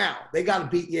right now. They got to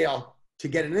beat Yale to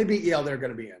get in. They beat Yale, they're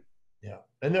going to be in. Yeah.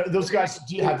 And those guys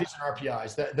do have decent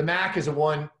RPIs. The MAC is a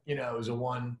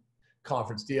 1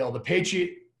 conference deal. The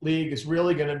Patriot League is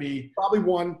really going to be probably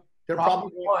 1. They're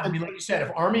probably 1. I mean, like you said,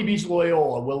 if Army beats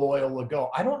Loyola, will Loyola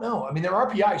go? I don't know. I mean, their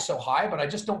RPI is so high, but I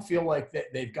just don't feel like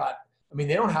they've got – I mean,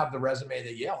 they don't have the resume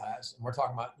that Yale has. And we're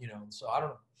talking about, so I don't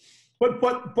know.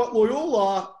 But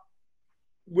Loyola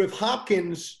with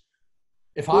Hopkins,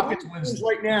 if Hopkins wins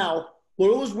right now,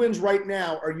 Loyola's wins right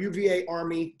now are UVA,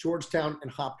 Army, Georgetown, and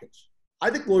Hopkins.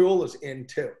 I think Loyola's in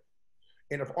too.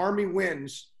 And if Army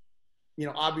wins,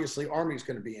 obviously Army's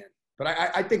going to be in. But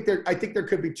I think there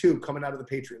could be 2 coming out of the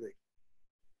Patriot League.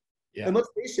 Yeah. And let's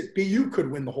face it, BU could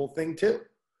win the whole thing too.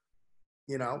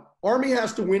 Army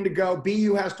has to win to go.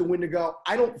 BU has to win to go.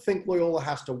 I don't think Loyola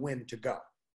has to win to go.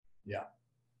 Yeah.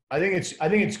 I think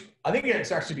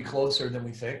it's actually be closer than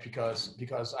we think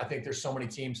because I think there's so many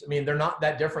teams. I mean, they're not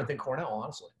that different than Cornell,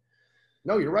 honestly.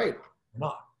 No, you're right. They're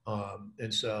not.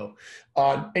 And so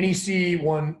NEC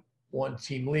one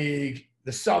team league.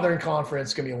 The Southern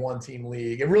Conference going to be a 1-team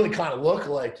league. It really kind of looked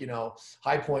like,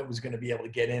 High Point was going to be able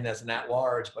to get in as an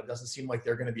at-large, but it doesn't seem like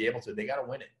they're going to be able to. They got to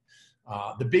win it.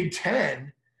 The Big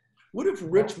Ten. What if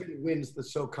Richmond wins the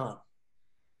SoCon?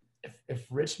 If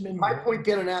Richmond – High Point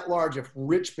get an at-large if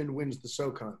Richmond wins the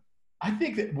SoCon. I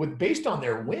think that based on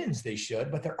their wins, they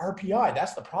should, but their RPI,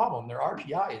 that's the problem. Their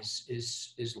RPI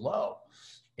is low.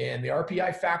 And the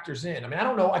RPI factors in. I mean, I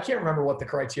don't know. I can't remember what the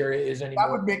criteria is anymore.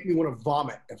 That would make me want to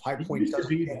vomit if High Point doesn't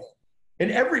get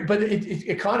it. But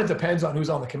it kind of depends on who's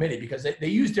on the committee because they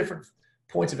use different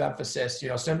points of emphasis.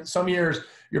 Some years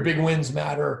your big wins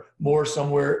matter more.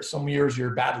 Some years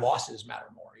your bad losses matter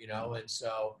more. And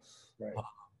so, right.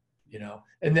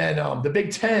 And then the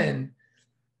Big Ten.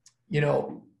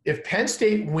 If Penn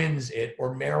State wins it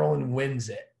or Maryland wins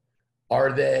it,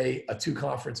 are they a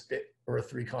 2-conference bid or a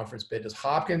 3-conference bid? If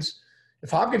Hopkins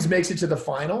makes it to the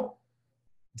final,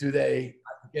 do they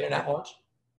get an at-large?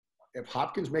 If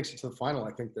Hopkins makes it to the final,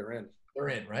 I think they're in. They're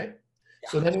in, right? Yeah.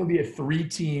 So then it would be a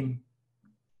 3-team,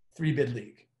 3-bid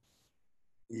league.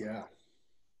 Yeah.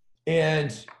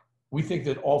 And we think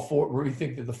that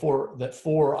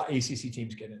four ACC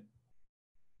teams get in.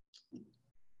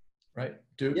 Right?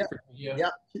 Duke, yeah.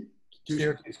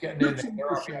 Syracuse getting in.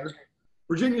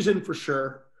 Virginia's in for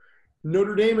sure.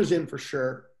 Notre Dame is in for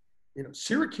sure.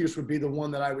 Syracuse would be the one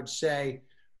that I would say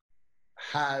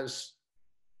has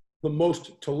the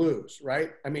most to lose,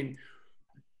 right? I mean,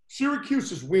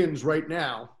 Syracuse's wins right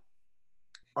now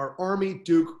are Army,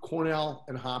 Duke, Cornell,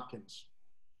 and Hopkins,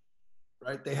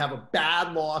 right? They have a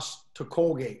bad loss to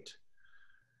Colgate,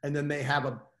 and then they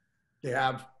have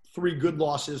 3 good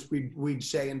losses, we'd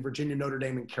say, in Virginia, Notre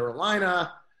Dame, and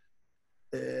Carolina.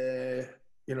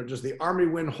 Does the Army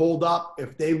win hold up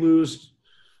if they lose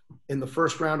in the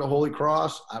first round of Holy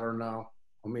Cross? I don't know.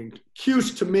 I mean,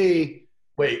 Cuse to me.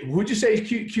 Wait, who'd you say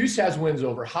Cuse has wins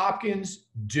over? Hopkins,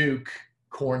 Duke,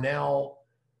 Cornell,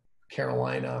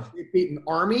 Carolina. They've beaten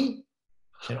Army.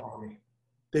 And Army.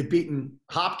 They've beaten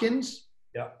Hopkins.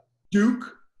 Yeah.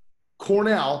 Duke,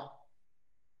 Cornell,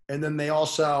 and then they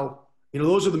also,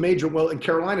 those are the major. Well, and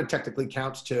Carolina technically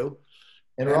counts too.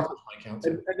 And Rutgers might count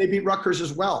too. And they beat Rutgers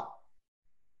as well.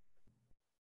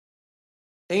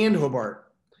 And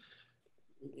Hobart.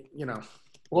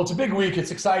 Well, it's a big week.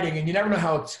 It's exciting, and you never know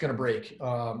how it's going to break.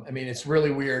 It's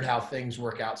really weird how things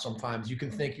work out sometimes. You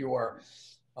can think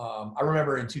I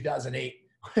remember in 2008,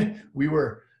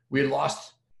 we had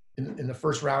lost in the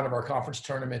first round of our conference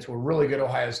tournament to a really good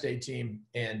Ohio State team,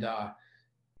 and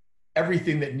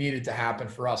everything that needed to happen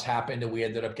for us happened, and we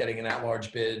ended up getting an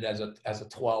at-large bid as a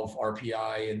 12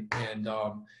 RPI, and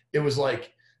it was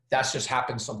like that's just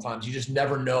happens sometimes. You just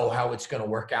never know how it's going to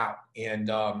work out, and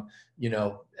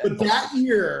But that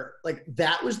year,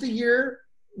 that was the year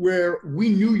where we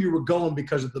knew you were going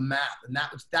because of the math, and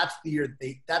that's the year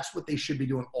that's what they should be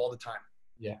doing all the time.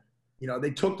 Yeah.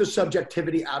 They took the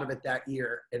subjectivity out of it that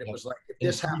year, and it was like, if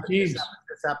this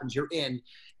happens, you're in.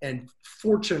 And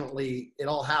fortunately, it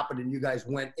all happened, and you guys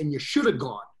went, and you should have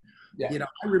gone. Yeah.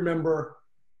 I remember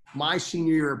my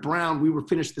senior year at Brown, we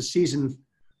finished the season.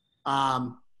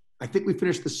 I think we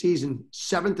finished the season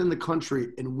 7th in the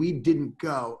country, and we didn't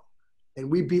go. And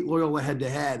we beat Loyola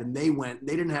head-to-head, and they went.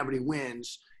 They didn't have any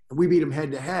wins, and we beat them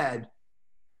head-to-head.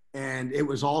 And it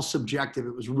was all subjective.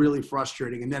 It was really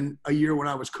frustrating. And then a year when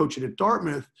I was coaching at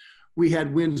Dartmouth, we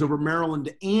had wins over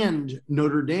Maryland and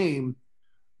Notre Dame,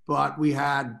 but we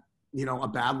had, a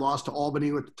bad loss to Albany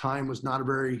at the time. Was not a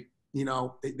very, they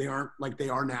aren't like they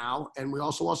are now. And we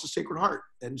also lost to Sacred Heart.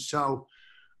 And so,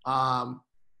 I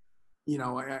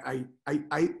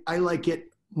like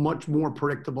it much more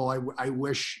predictable. I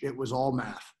wish it was all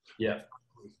math. Yeah.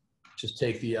 Just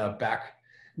take the back.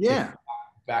 Yeah.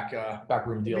 Back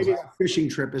room deals. Maybe a fishing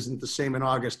trip isn't the same in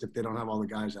August if they don't have all the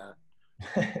guys at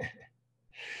it.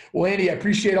 Well, Andy, I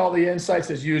appreciate all the insights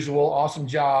as usual. Awesome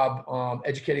job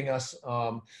educating us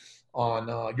on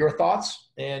your thoughts,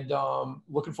 and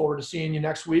looking forward to seeing you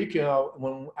next week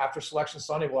when after Selection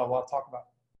Sunday. We'll have a lot to talk about.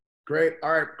 Great.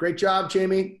 All right. Great job,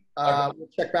 Jamie. We'll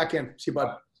check back in. See you, bud.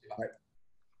 All right.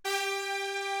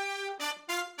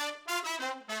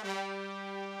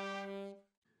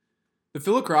 The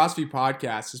Philocrosophy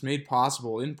podcast is made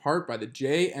possible in part by the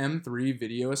JM3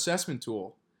 video assessment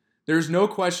tool. There is no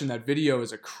question that video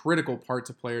is a critical part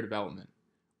to player development.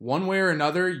 One way or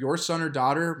another, your son or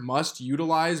daughter must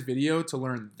utilize video to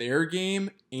learn their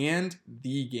game and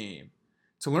the game.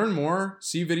 To learn more,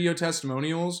 see video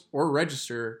testimonials, or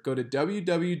register, go to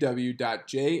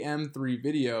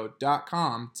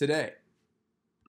www.jm3video.com today.